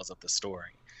details of the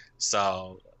story.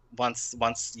 So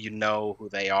once you know who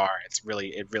they are, it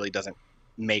really doesn't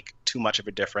make too much of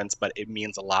a difference, but it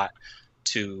means a lot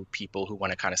to people who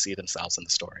want to kind of see themselves in the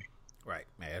story. Right.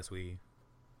 As we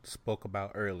spoke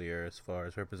about earlier, as far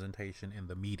as representation in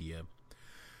the media.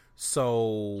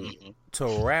 So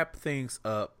to wrap things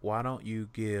up, why don't you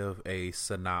give a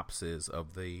synopsis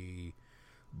of the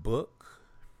book?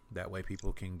 That way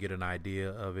people can get an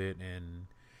idea of it and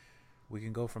we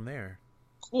can go from there.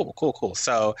 Cool.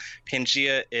 So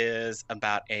Pangea is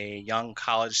about a young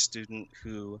college student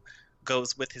who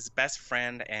goes with his best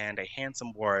friend and a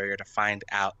handsome warrior to find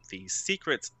out the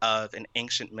secrets of an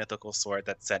ancient mythical sword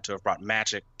that's said to have brought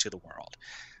magic to the world.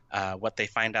 What they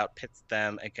find out pits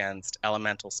them against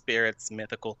elemental spirits,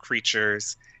 mythical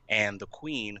creatures, and the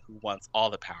queen who wants all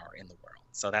the power in the world.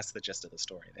 So that's the gist of the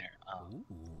story there.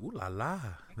 Ooh la la!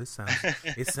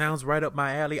 It sounds right up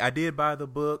my alley. I did buy the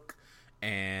book,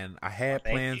 and I had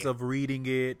plans of reading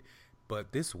it,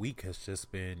 but this week has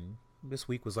just been. This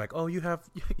week was like, oh, you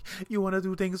want to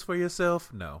do things for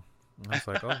yourself? No, I was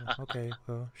like, oh, okay,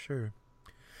 well, sure.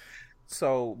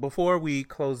 So before we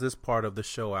close this part of the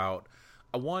show out,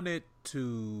 I wanted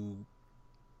to,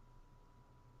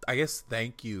 I guess,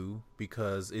 thank you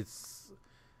because it's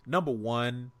number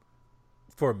one.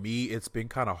 For me, it's been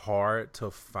kind of hard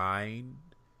to find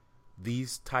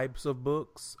these types of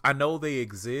books. I know they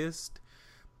exist,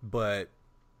 but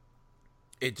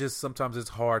it just sometimes it's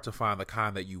hard to find the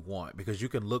kind that you want because you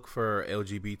can look for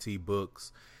LGBT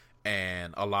books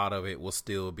and a lot of it will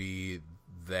still be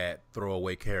that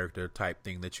throwaway character type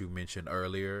thing that you mentioned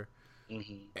earlier.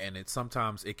 Mm-hmm. And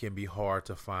sometimes it can be hard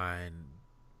to find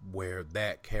where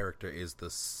that character is the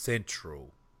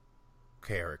central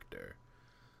character.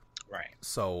 Right.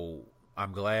 So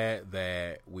I'm glad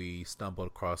that we stumbled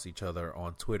across each other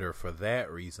on Twitter for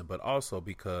that reason, but also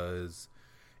because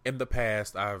in the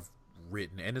past I've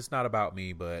written, and it's not about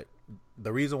me, but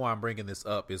the reason why I'm bringing this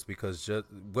up is because just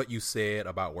what you said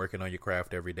about working on your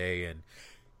craft every day and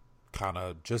kind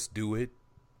of just do it.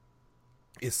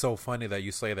 It's so funny that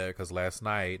you say that because last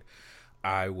night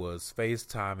I was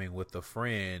FaceTiming with a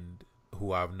friend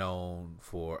who I've known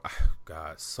for,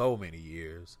 God, so many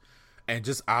years. And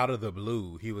just out of the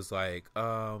blue, he was like,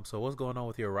 so what's going on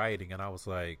with your writing? And I was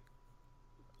like,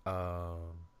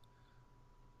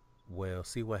 well,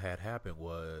 see, what had happened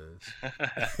was,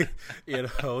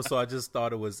 so I just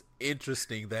thought it was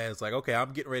interesting that it's like, okay,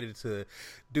 I'm getting ready to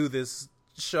do this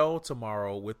show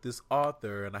tomorrow with this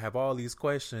author and I have all these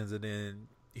questions. And then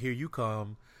here you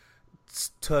come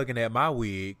tugging at my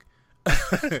wig,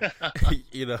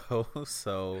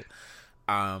 so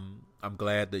I'm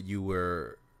glad that you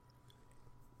were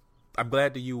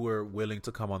willing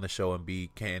to come on the show and be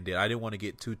candid. I didn't want to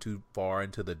get too far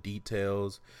into the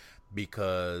details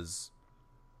because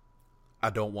I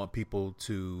don't want people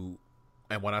to,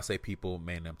 and when I say people,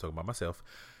 man, I'm talking about myself,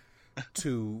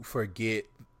 to forget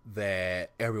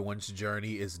that everyone's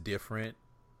journey is different.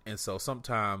 And so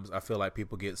sometimes I feel like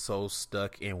people get so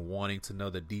stuck in wanting to know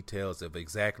the details of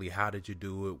exactly how did you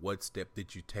do it, what step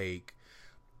did you take,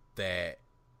 that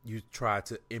you try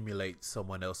to emulate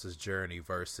someone else's journey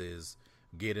versus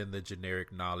getting the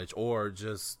generic knowledge or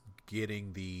just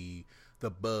getting the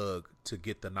bug to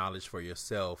get the knowledge for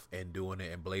yourself and doing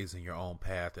it and blazing your own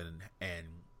path and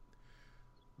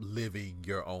living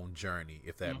your own journey,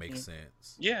 if that makes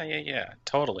sense. Yeah.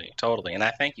 Totally. And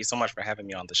I thank you so much for having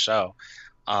me on the show.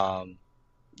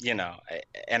 You know,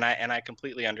 and I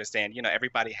completely understand, you know,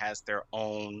 everybody has their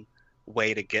own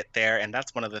way to get there. And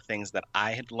that's one of the things that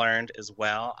I had learned as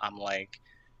well. I'm like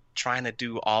trying to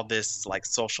do all this like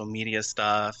social media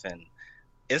stuff, and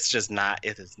it is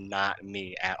not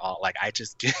me at all. Like I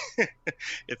just do,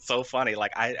 it's so funny.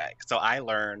 Like so I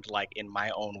learned like in my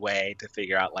own way to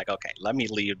figure out like, okay, let me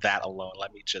leave that alone.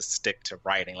 Let me just stick to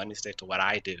writing. Let me stick to what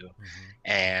I do,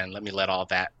 and let me let all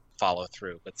that follow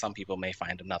through. But some people may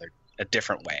find a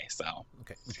different way. So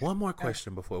okay, one more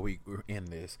question before we end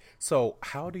this. So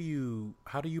how do you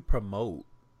promote?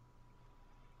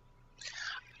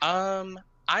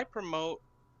 I promote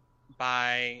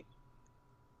by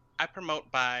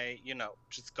you know,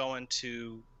 just going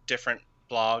to different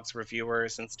blogs,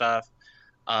 reviewers and stuff.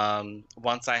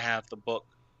 Once I have the book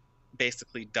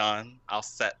basically done, I'll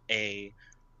set a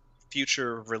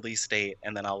future release date,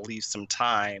 and then I'll leave some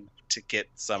time to get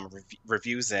some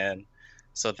reviews in,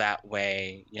 so that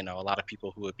way, you know, a lot of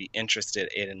people who would be interested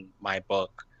in my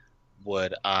book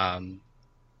would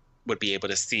be able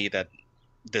to see that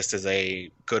this is a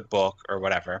good book or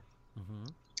whatever.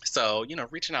 So, you know,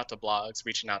 reaching out to blogs,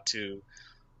 reaching out to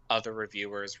other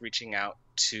reviewers, reaching out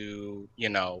to, you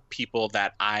know, people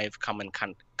that I've come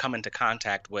into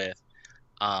contact with.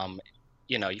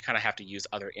 You know, you kind of have to use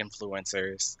other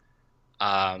influencers.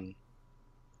 And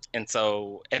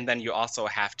then you also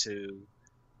have to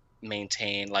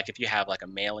maintain, like, if you have like a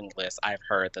mailing list, I've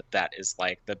heard that is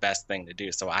like the best thing to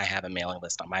do. So I have a mailing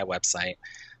list on my website.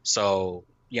 So,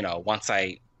 you know, once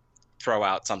I throw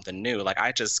out something new, like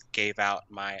I just gave out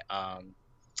my I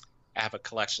have a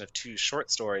collection of 2 short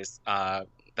stories that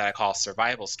I call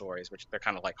survival stories, which they're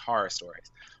kind of like horror stories.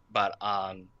 But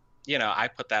you know, I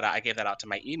gave that out to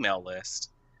my email list,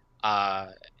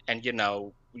 and you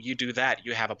know, you do that,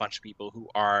 you have a bunch of people who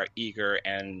are eager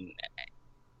and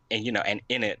you know, and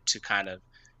in it to kind of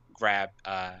grab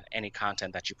any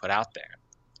content that you put out there.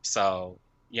 So,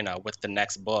 you know, with the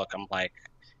next book, I'm like,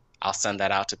 I'll send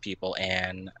that out to people,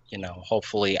 and, you know,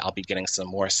 hopefully I'll be getting some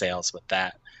more sales with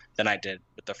that than I did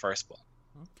with the first book.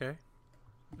 Okay.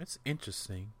 That's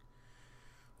interesting.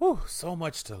 Whew, so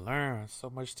much to learn,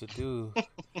 so much to do.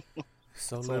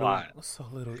 So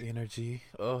little energy.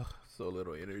 Oh, so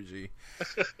little energy.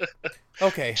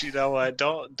 Okay. You know what?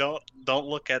 Don't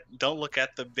look at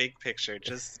the big picture.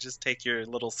 Just take your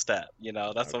little step. You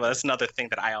know, that's another thing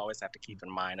that I always have to keep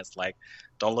in mind. Is like,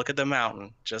 don't look at the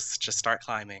mountain. Just start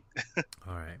climbing.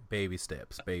 All right, baby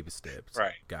steps.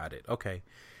 Right. Got it. Okay.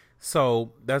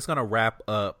 So that's gonna wrap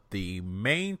up the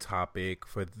main topic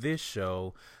for this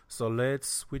show. So let's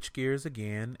switch gears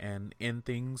again and end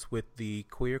things with the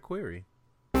queer query.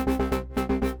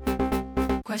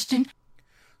 Question.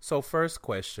 So first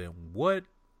question, what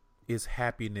is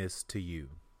happiness to you?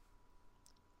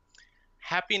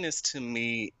 Happiness to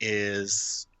me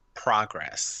is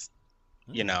progress.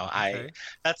 You know, okay.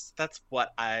 that's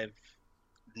what I've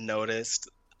noticed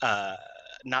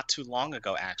not too long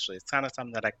ago, actually. It's kind of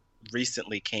something that I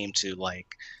recently came to,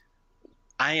 like,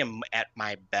 I am at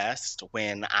my best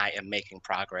when I am making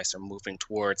progress or moving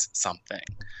towards something.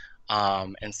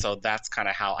 And so that's kind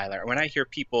of how I learn. When I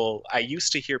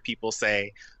used to hear people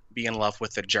say, be in love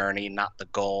with the journey, not the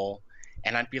goal.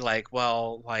 And I'd be like,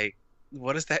 well, like,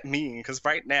 what does that mean? Because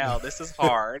right now this is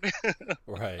hard.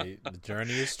 Right. The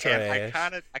journey is trash.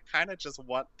 And I kind of just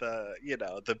want the, you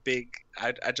know, the big,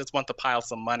 I just want to pile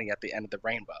some money at the end of the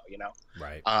rainbow, you know?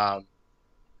 Right.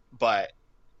 But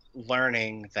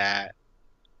learning that,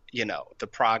 you know, the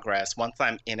progress, once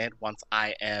I'm in it, once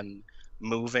I am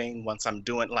moving, once I'm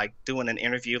doing an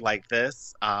interview like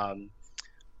this,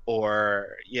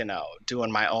 or, you know, doing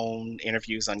my own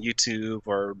interviews on YouTube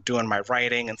or doing my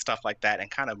writing and stuff like that, and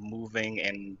kind of moving,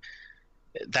 and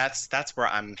that's where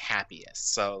I'm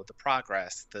happiest. So the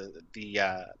progress,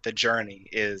 the journey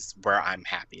is where I'm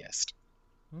happiest.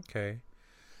 Okay.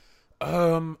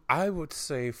 I would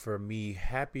say for me,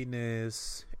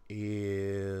 happiness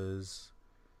is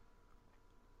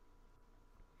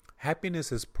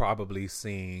probably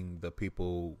seeing the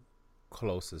people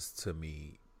closest to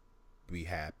me be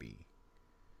happy,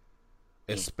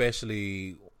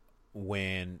 especially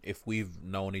if we've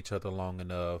known each other long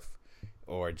enough,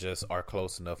 or just are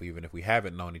close enough, even if we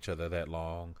haven't known each other that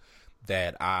long,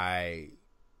 that I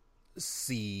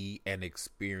see and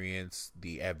experience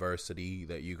the adversity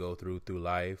that you go through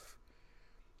life,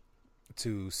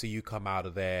 to see you come out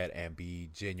of that and be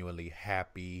genuinely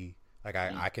happy. Like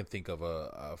I can think of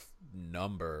a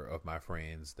number of my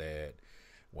friends that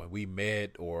when we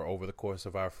met or over the course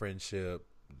of our friendship,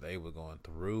 they were going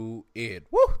through it.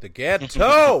 Woo, the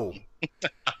ghetto.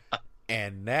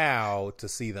 And now to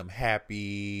see them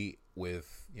happy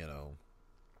with,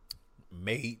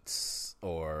 mates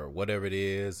or whatever it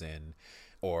is, and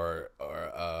or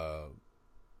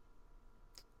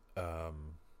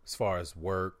as far as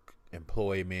work,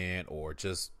 employment, or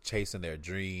just chasing their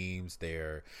dreams,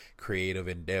 their creative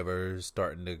endeavors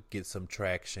starting to get some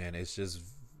traction.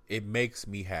 It makes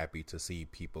me happy to see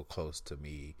people close to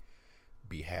me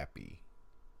be happy.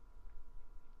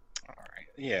 All right.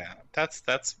 Yeah,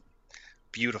 that's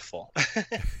beautiful.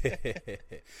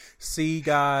 See,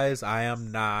 guys, I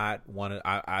am not one of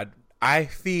I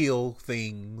feel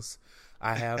things.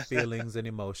 I have feelings and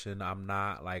emotion. I'm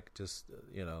not like just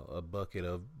a bucket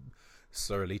of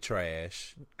surly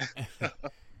trash.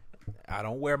 I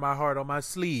don't wear my heart on my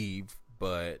sleeve,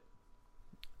 but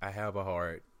I have a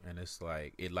heart, and it's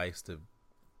like it likes to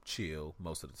chill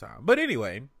most of the time. But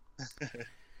anyway,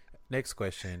 next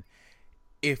question.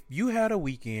 If you had a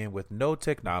weekend with no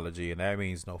technology, and that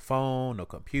means no phone, no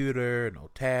computer, no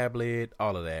tablet,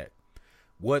 all of that,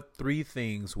 what 3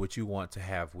 things would you want to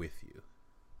have with you?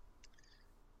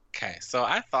 Okay, so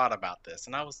I thought about this,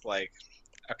 and I was like,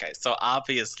 okay, so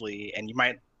obviously, and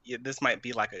this might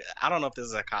be like I don't know if this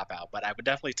is a cop-out, but I would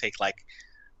definitely take like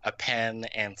a pen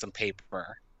and some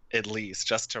paper, at least,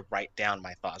 just to write down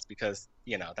my thoughts, because,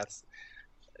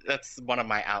 that's one of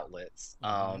my outlets.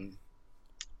 Mm-hmm.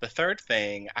 The third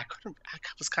thing, I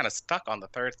was kind of stuck on the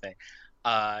third thing.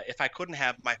 If I couldn't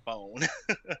have my phone,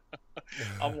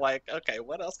 I'm like, okay,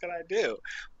 what else can I do?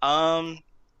 I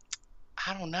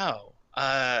don't know.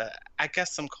 I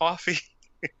guess some coffee.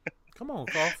 Come on,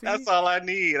 coffee. That's all I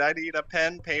need. I need a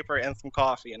pen, paper, and some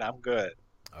coffee, and I'm good.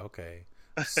 Okay.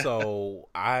 So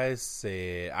I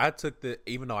took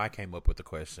even though I came up with the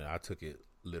question, I took it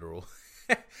literal.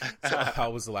 So I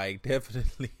was like,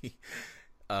 definitely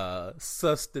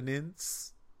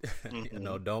sustenance.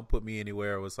 Mm-hmm. Don't put me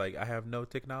anywhere. It was like, I have no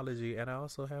technology and I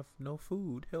also have no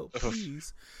food. Help,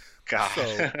 please. God.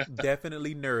 So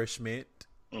definitely nourishment.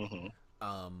 Mm-hmm.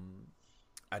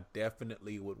 I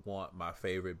definitely would want my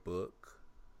favorite book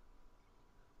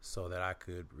so that I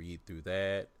could read through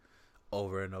that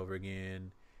over and over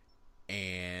again.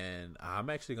 And I'm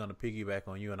actually going to piggyback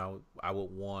on you, and I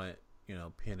would want,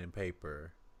 pen and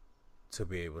paper to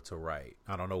be able to write.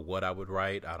 I don't know what I would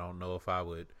write. I don't know if I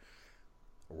would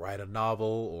write a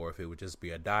novel, or if it would just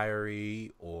be a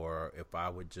diary, or if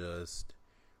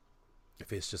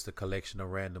it's just a collection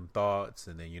of random thoughts,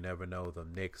 and then you never know the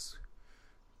next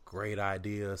great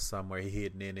idea somewhere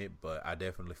hidden in it. But I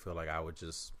definitely feel like I would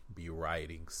just be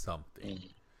writing something.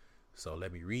 Mm. So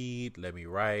let me read, let me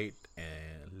write,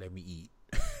 and let me eat.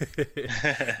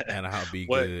 And I'll be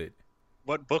good.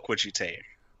 What book would you take?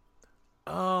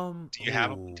 Do you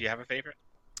have a favorite?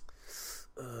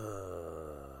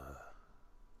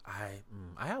 I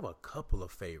have a couple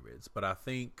of favorites, but I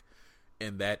think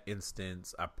in that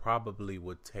instance I probably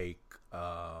would take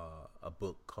a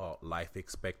book called Life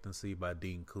Expectancy by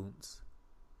Dean Koontz.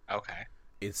 Okay.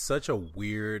 It's such a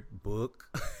weird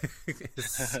book.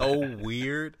 It's so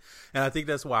weird, and I think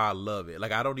that's why I love it.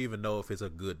 Like, I don't even know if it's a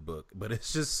good book, but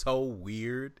it's just so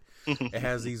weird. It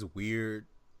has these weird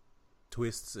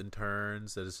twists and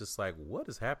turns that it's just like, what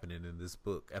is happening in this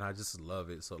book? And I just love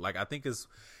it. So, like, I think it's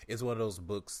one of those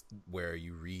books where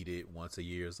you read it once a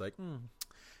year. It's like,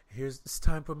 it's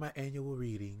time for my annual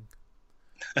reading.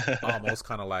 Almost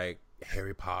kind of like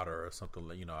Harry Potter or something.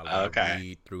 I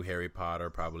read through Harry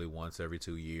Potter probably once every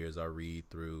 2 years. I read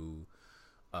through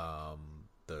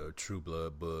the True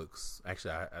Blood books.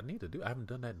 Actually, I haven't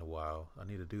done that in a while. I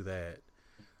need to do that.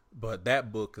 But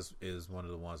that book is one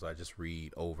of the ones I just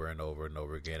read over and over and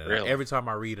over again. And really? Every time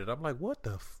I read it, I'm like, what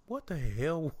the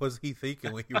hell was he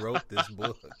thinking when he wrote this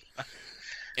book?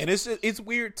 And it's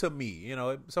weird to me.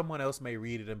 Someone else may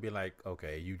read it and be like,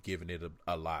 okay, you've given it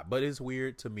a lot. But it's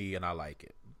weird to me, and I like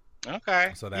it.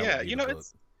 Okay. So that would be the book.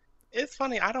 It's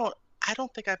funny. I don't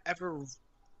think I've ever.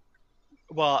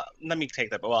 Well, let me take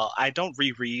that. Well, I don't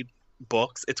reread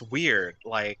books. It's weird.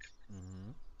 Like,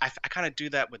 I kind of do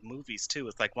that with movies too.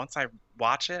 It's like once I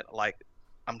watch it, like,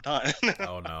 I'm done.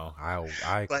 Oh no,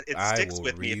 but it sticks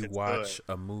with me if it's rewatch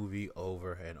a movie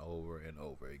over and over and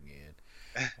over again,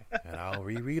 and I'll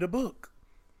reread a book.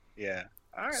 Yeah.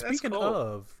 All right, that's Speaking cool.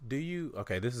 of, do you?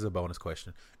 Okay, this is a bonus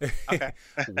question. Okay.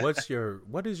 What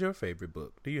is your favorite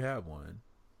book? Do you have one?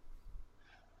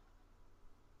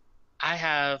 I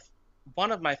have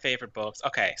one of my favorite books.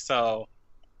 Okay, so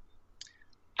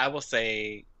I will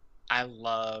say I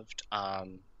loved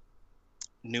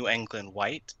New England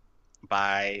White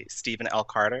by Stephen L.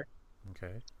 Carter,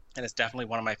 Okay. and it's definitely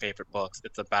one of my favorite books.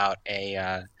 It's about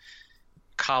a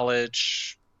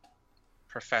college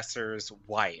professor's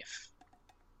wife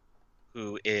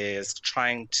who is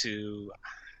trying to,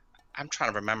 I'm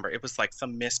trying to remember, it was like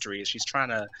some mystery. She's trying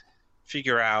to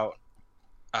figure out,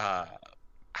 uh,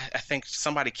 I think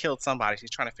somebody killed somebody. She's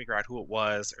trying to figure out who it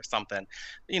was or something.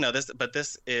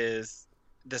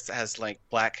 This has like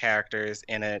black characters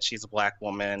in it. She's a black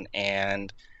woman,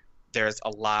 and there's a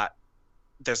lot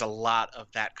there's a lot of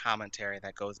that commentary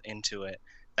that goes into it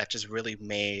that just really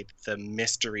made the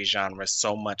mystery genre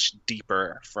so much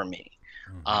deeper for me.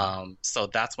 Mm-hmm. So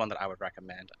that's one that I would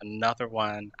recommend. Another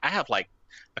one, I have like,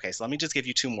 okay, so let me just give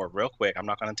you two more real quick. I'm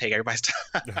not going to take everybody's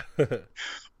time.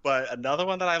 But another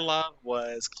one that I love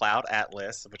was Cloud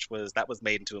Atlas, that was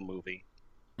made into a movie.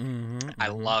 Mm-hmm. I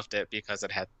Mm-hmm. loved it because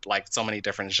it had like so many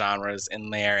different genres in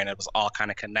there and it was all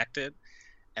kind of connected.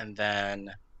 And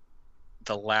then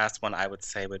the last one I would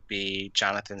say would be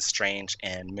Jonathan Strange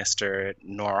and Mr.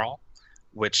 Norrell,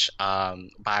 which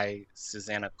by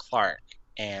Susanna Clark.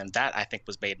 And that I think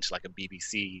was made into like a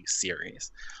BBC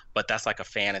series. But that's like a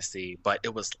fantasy, but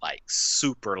it was like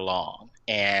super long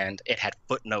and it had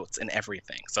footnotes and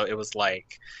everything. So it was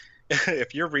like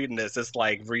if you're reading this, it was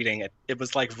like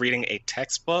reading a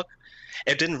textbook.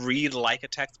 It didn't read like a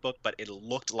textbook, but it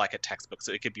looked like a textbook.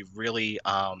 So it could be really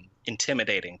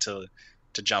intimidating to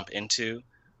jump into.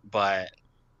 But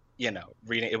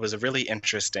reading it was really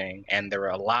interesting, and there were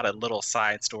a lot of little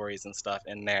side stories and stuff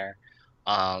in there.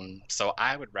 So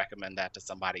I would recommend that to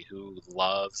somebody who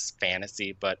loves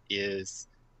fantasy but is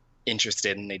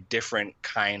interested in a different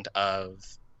kind of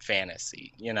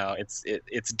fantasy.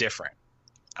 It's different.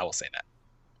 I will say that.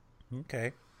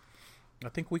 Okay. I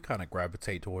think we kind of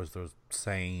gravitate towards those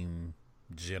same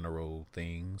general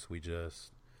things. We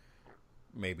just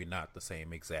maybe not the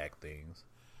same exact things.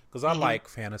 Because I Hmm. like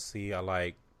fantasy, I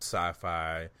like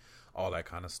sci-fi, all that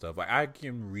kind of stuff. Like I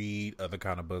can read other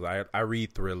kind of books. I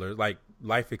read thrillers. Like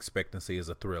Life Expectancy is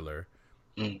a thriller.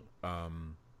 Mm.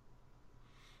 Um,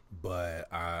 but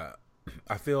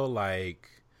I feel like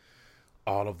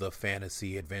all of the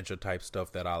fantasy adventure type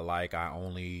stuff that I like, I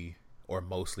only or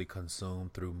mostly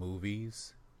consume through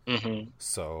movies. Hmm.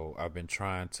 So I've been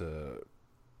trying to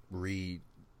read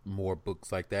more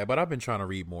books like that, but I've been trying to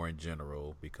read more in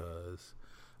general because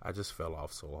I just fell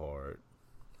off so hard.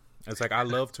 It's like I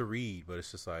love to read, but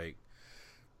it's just like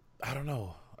I don't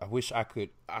know. I wish I could.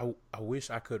 I wish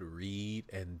I could read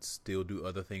and still do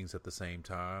other things at the same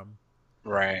time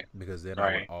Right. because then I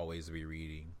would Right. always be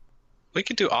reading. We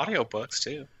could do audiobooks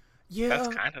too. That's Yeah,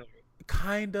 kind of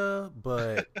kinda,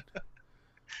 but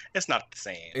it's not the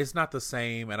same. it's not the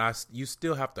same, and you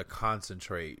still have to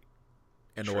concentrate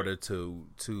in True. order to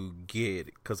get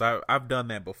because I've done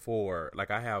that before.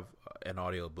 Like I have an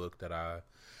audiobook that I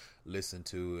listen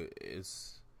to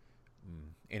is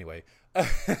anyway,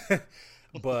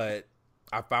 but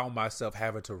I found myself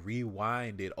having to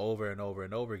rewind it over and over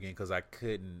and over again because I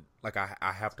couldn't like I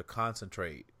have to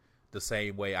concentrate the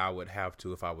same way I would have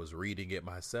to if I was reading it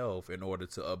myself in order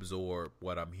to absorb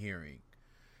what I'm hearing.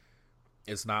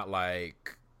 It's not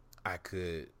like I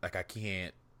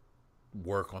can't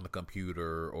work on the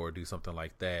computer or do something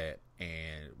like that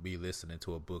and be listening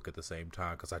to a book at the same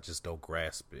time because I just don't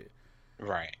grasp it.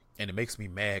 Right. And it makes me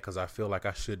mad because I feel like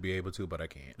I should be able to, but I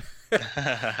can't.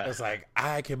 It's like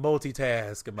I can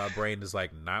multitask, and my brain is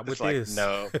like, not with It's like this.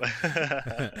 no.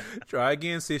 Try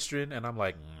again, Sistren. And I'm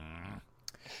like,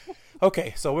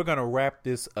 Okay, so we're gonna wrap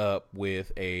this up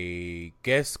with a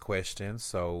guest question.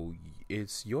 So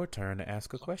it's your turn to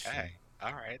ask a question. Okay.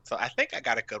 All right. So I think I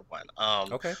got a good one.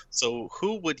 Okay. So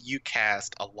who would you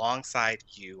cast alongside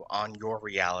you on your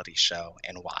reality show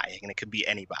and why? And it could be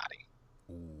anybody.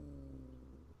 Ooh.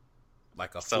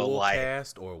 Like a So full like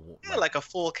cast or yeah, like a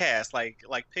full cast, like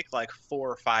pick like four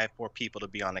or five more people to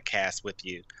be on the cast with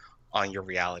you on your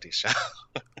reality show.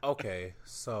 Okay,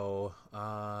 so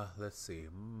let's see.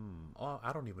 Oh,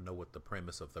 I don't even know what the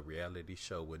premise of the reality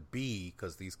show would be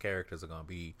because these characters are gonna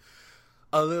be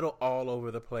a little all over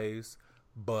the place.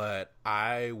 But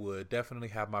I would definitely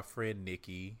have my friend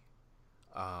Nikki.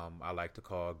 I like to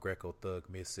call Greco Thug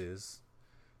Mrs.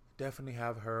 Definitely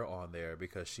have her on there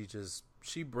because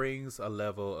she brings a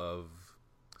level of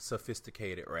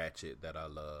sophisticated ratchet that I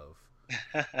love.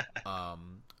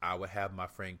 I would have my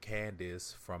friend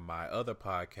Candace from my other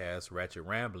podcast, Ratchet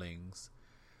Ramblings,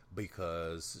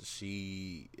 because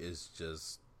she is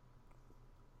just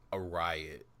a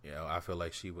riot. You know, I feel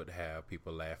like she would have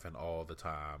people laughing all the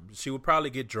time. She would probably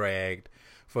get dragged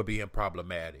for being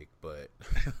problematic, but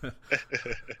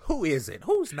who isn't?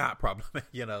 Who's not problematic?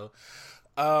 You know.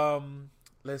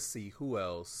 Let's see, who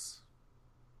else?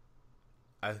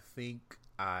 I think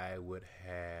I would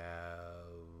have.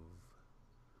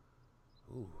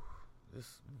 Ooh,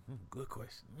 this good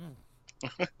question.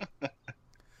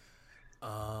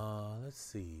 Let's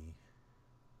see.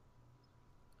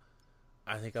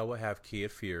 I think I would have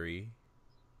Kid Fury.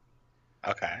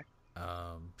 Okay.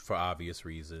 For obvious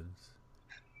reasons.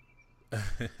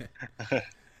 I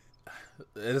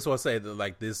just want to say that,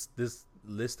 like, this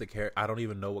list of characters, I don't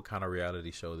even know what kind of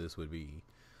reality show this would be.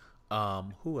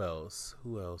 Who else?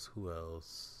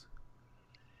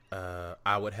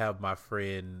 I would have my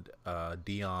friend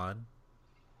Dion,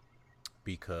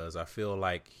 because I feel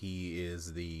like he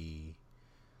is the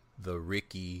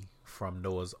Ricky from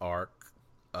Noah's Ark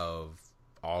of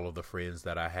all of the friends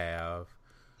that I have.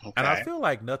 Okay. And I feel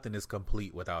like nothing is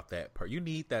complete without that you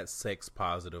need that sex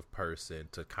positive person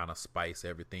to kind of spice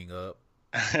everything up.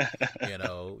 You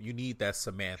know, you need that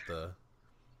Samantha.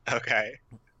 Okay.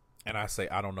 And I say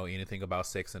I don't know anything about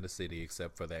Sex in the City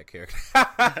except for that character.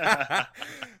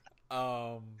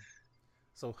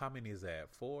 So how many is that?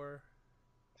 4?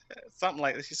 Something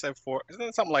like she said 4. Isn't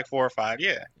it something like 4 or 5?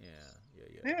 Yeah.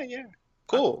 Yeah.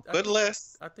 Cool. I Good think,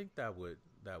 list. I think that would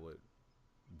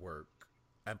work,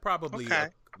 and probably Okay.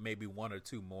 Maybe 1 or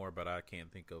 2 more, but I can't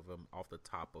think of them off the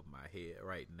top of my head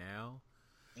right now.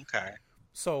 Okay.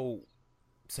 So,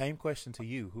 same question to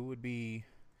you: who would be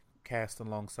cast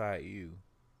alongside you?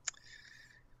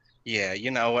 Yeah,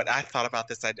 you know what? I thought about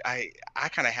this. I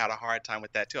kind of had a hard time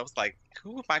with that too. I was like,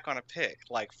 who am I gonna pick?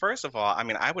 Like, first of all, I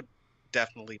mean, I would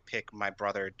definitely pick my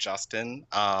brother Justin.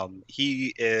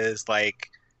 He is like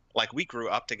we grew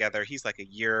up together. He's like a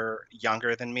year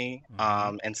younger than me.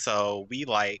 Mm-hmm. And so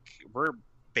we're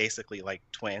basically like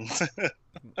twins. Come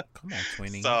on,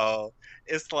 twinning. So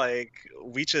it's like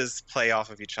we just play off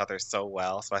of each other so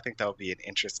well. So I think that would be an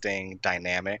interesting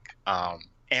dynamic.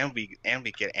 And we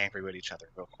get angry with each other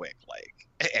real quick,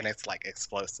 and it's like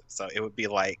explosive. So it would be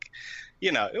like,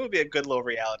 it would be a good little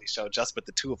reality show just with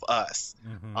the two of us.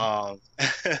 Mm-hmm.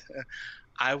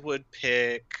 I would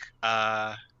pick.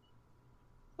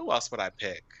 Who else would I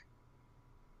pick?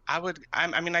 I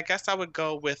guess I would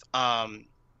go with I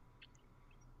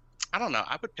don't know.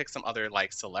 I would pick some other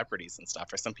like celebrities and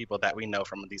stuff, or some people that we know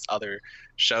from these other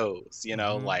shows.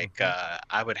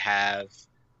 I would have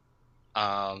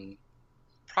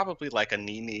probably like a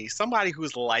Nene, somebody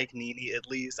who's like Nene at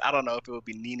least. I don't know if it would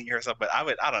be Nene herself, but I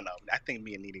don't know. I think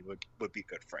me and Nene would be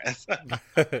good friends.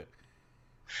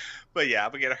 But yeah, I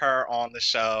would get her on the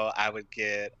show. I would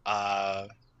get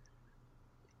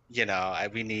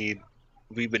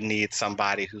we would need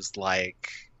somebody who's like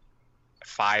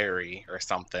fiery or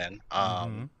something.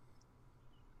 Mm-hmm.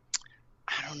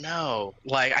 I don't know.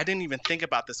 Like, I didn't even think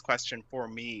about this question for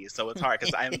me, so it's hard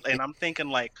because I'm thinking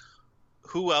like,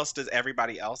 who else does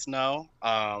everybody else know?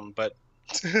 But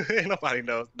nobody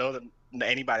knows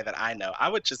anybody that I know. I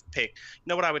would just pick. You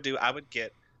know what I would do? I would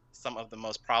get some of the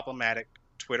most problematic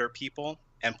Twitter people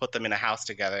and put them in a house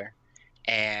together,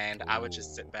 and I would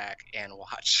just sit back and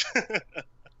watch.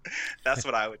 That's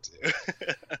what I would do.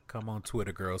 Come on,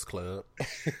 Twitter Girls Club.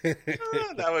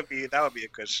 That would be a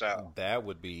good show. That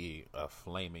would be a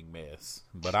flaming mess,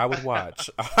 but I would watch.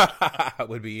 I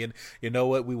would be in. You know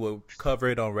what? We will cover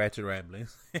it on Ratchet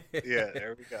Ramblings. Yeah,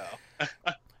 there we go.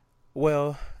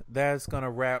 Well, that's gonna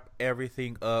wrap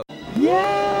everything up.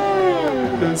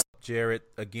 Yes! Jared,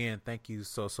 again, thank you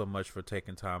so much for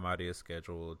taking time out of your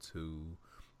schedule to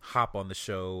hop on the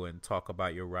show and talk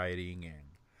about your writing and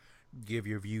give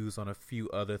your views on a few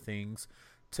other things.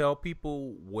 Tell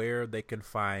people where they can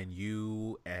find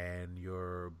you and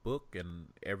your book and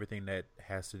everything that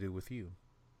has to do with you.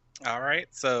 All right.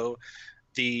 So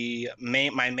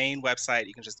my main website,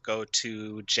 you can just go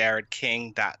to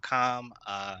jaredking.com.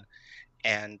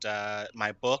 And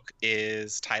my book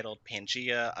is titled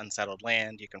Pangea, Unsettled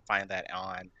Land. You can find that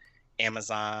on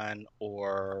Amazon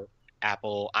or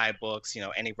Apple iBooks,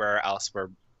 anywhere else where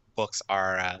books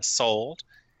are sold.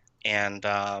 And,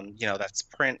 that's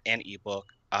print and ebook.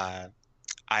 I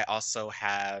also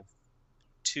have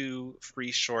 2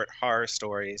 free short horror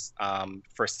stories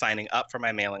for signing up for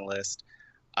my mailing list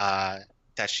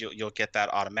that you'll get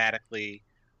that automatically.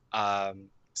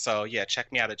 So yeah,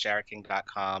 check me out at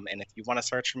jaredking.com. And if you want to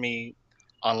search for me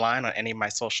online on any of my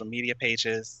social media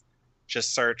pages,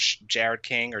 just search Jared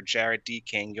King or Jared D.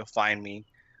 King. You'll find me.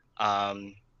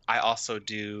 I also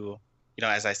do,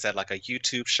 as I said, like a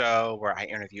YouTube show where I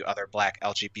interview other Black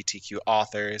LGBTQ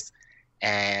authors.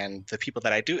 And the people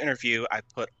that I do interview, I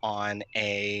put on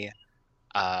a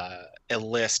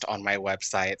list on my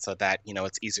website so that,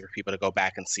 it's easy for people to go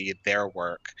back and see their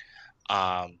work.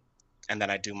 And then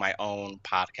I do my own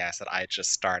podcast that I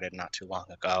just started not too long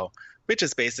ago, which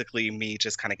is basically me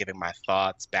just kind of giving my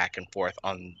thoughts back and forth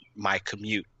on my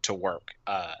commute to work.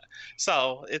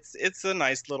 So it's a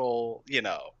nice little,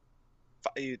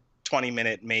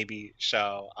 20-minute maybe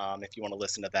show if you want to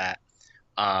listen to that.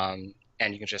 And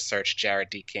you can just search Jared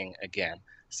D. King again.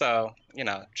 So,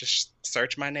 just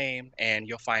search my name and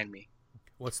you'll find me.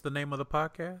 What's the name of the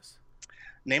podcast?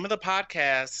 Name of the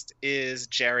podcast is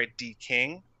Jared D.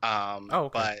 King.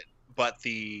 Okay. But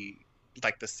the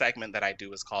segment that I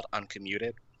do is called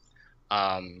Uncommuted.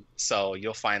 So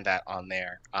you'll find that on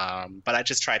there. But I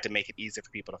just tried to make it easy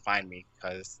for people to find me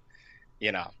because,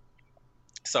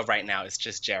 so right now it's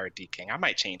just Jared D. King. I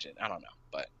might change it. I don't know,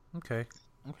 but. Okay.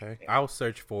 Yeah. I'll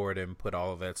search for it and put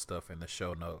all of that stuff in the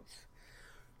show notes.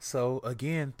 So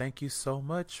again, thank you so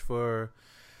much for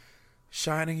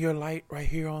shining your light right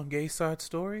here on Gay Side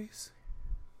Stories.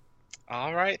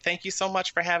 All right. Thank you so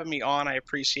much for having me on. I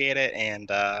appreciate it. And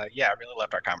I really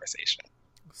loved our conversation.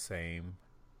 Same.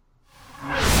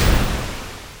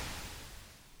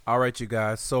 All right, you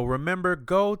guys. So remember,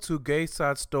 go to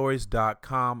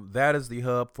GaySideStories.com. That is the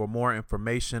hub for more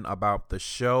information about the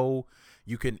show.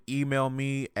 You can email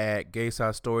me at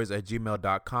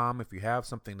gaysidestories@gmail.com if you have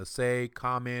something to say,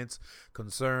 comments,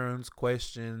 concerns,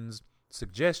 questions,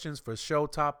 suggestions for show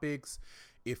topics.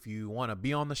 If you want to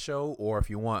be on the show or if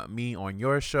you want me on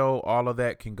your show, all of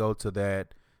that can go to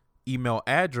that email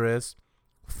address.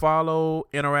 Follow,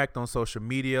 interact on social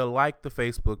media, like the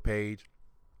Facebook page.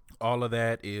 All of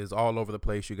that is all over the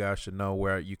place. You guys should know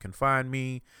where you can find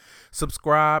me.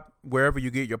 Subscribe wherever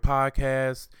you get your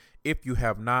podcasts. If you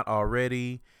have not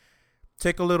already,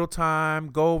 take a little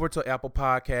time, go over to Apple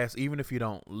Podcasts, even if you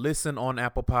don't listen on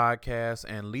Apple Podcasts,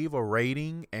 and leave a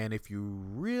rating. And if you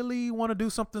really want to do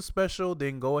something special,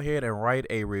 then go ahead and write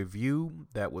a review.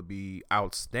 That would be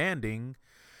outstanding.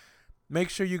 Make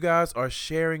sure you guys are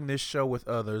sharing this show with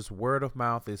others. Word of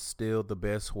mouth is still the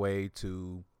best way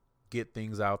to get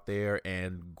things out there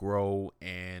and grow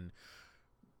and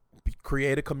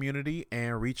create a community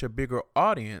and reach a bigger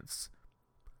audience.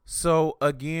 So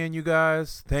again, you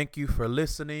guys, thank you for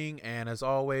listening. And as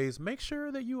always, make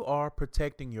sure that you are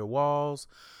protecting your walls.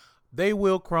 They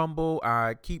will crumble.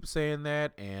 I keep saying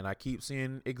that, and I keep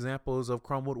seeing examples of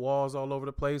crumbled walls all over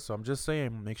the place. So I'm just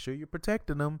saying, make sure you're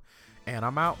protecting them. And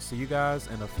I'm out. See you guys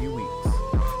in a few weeks.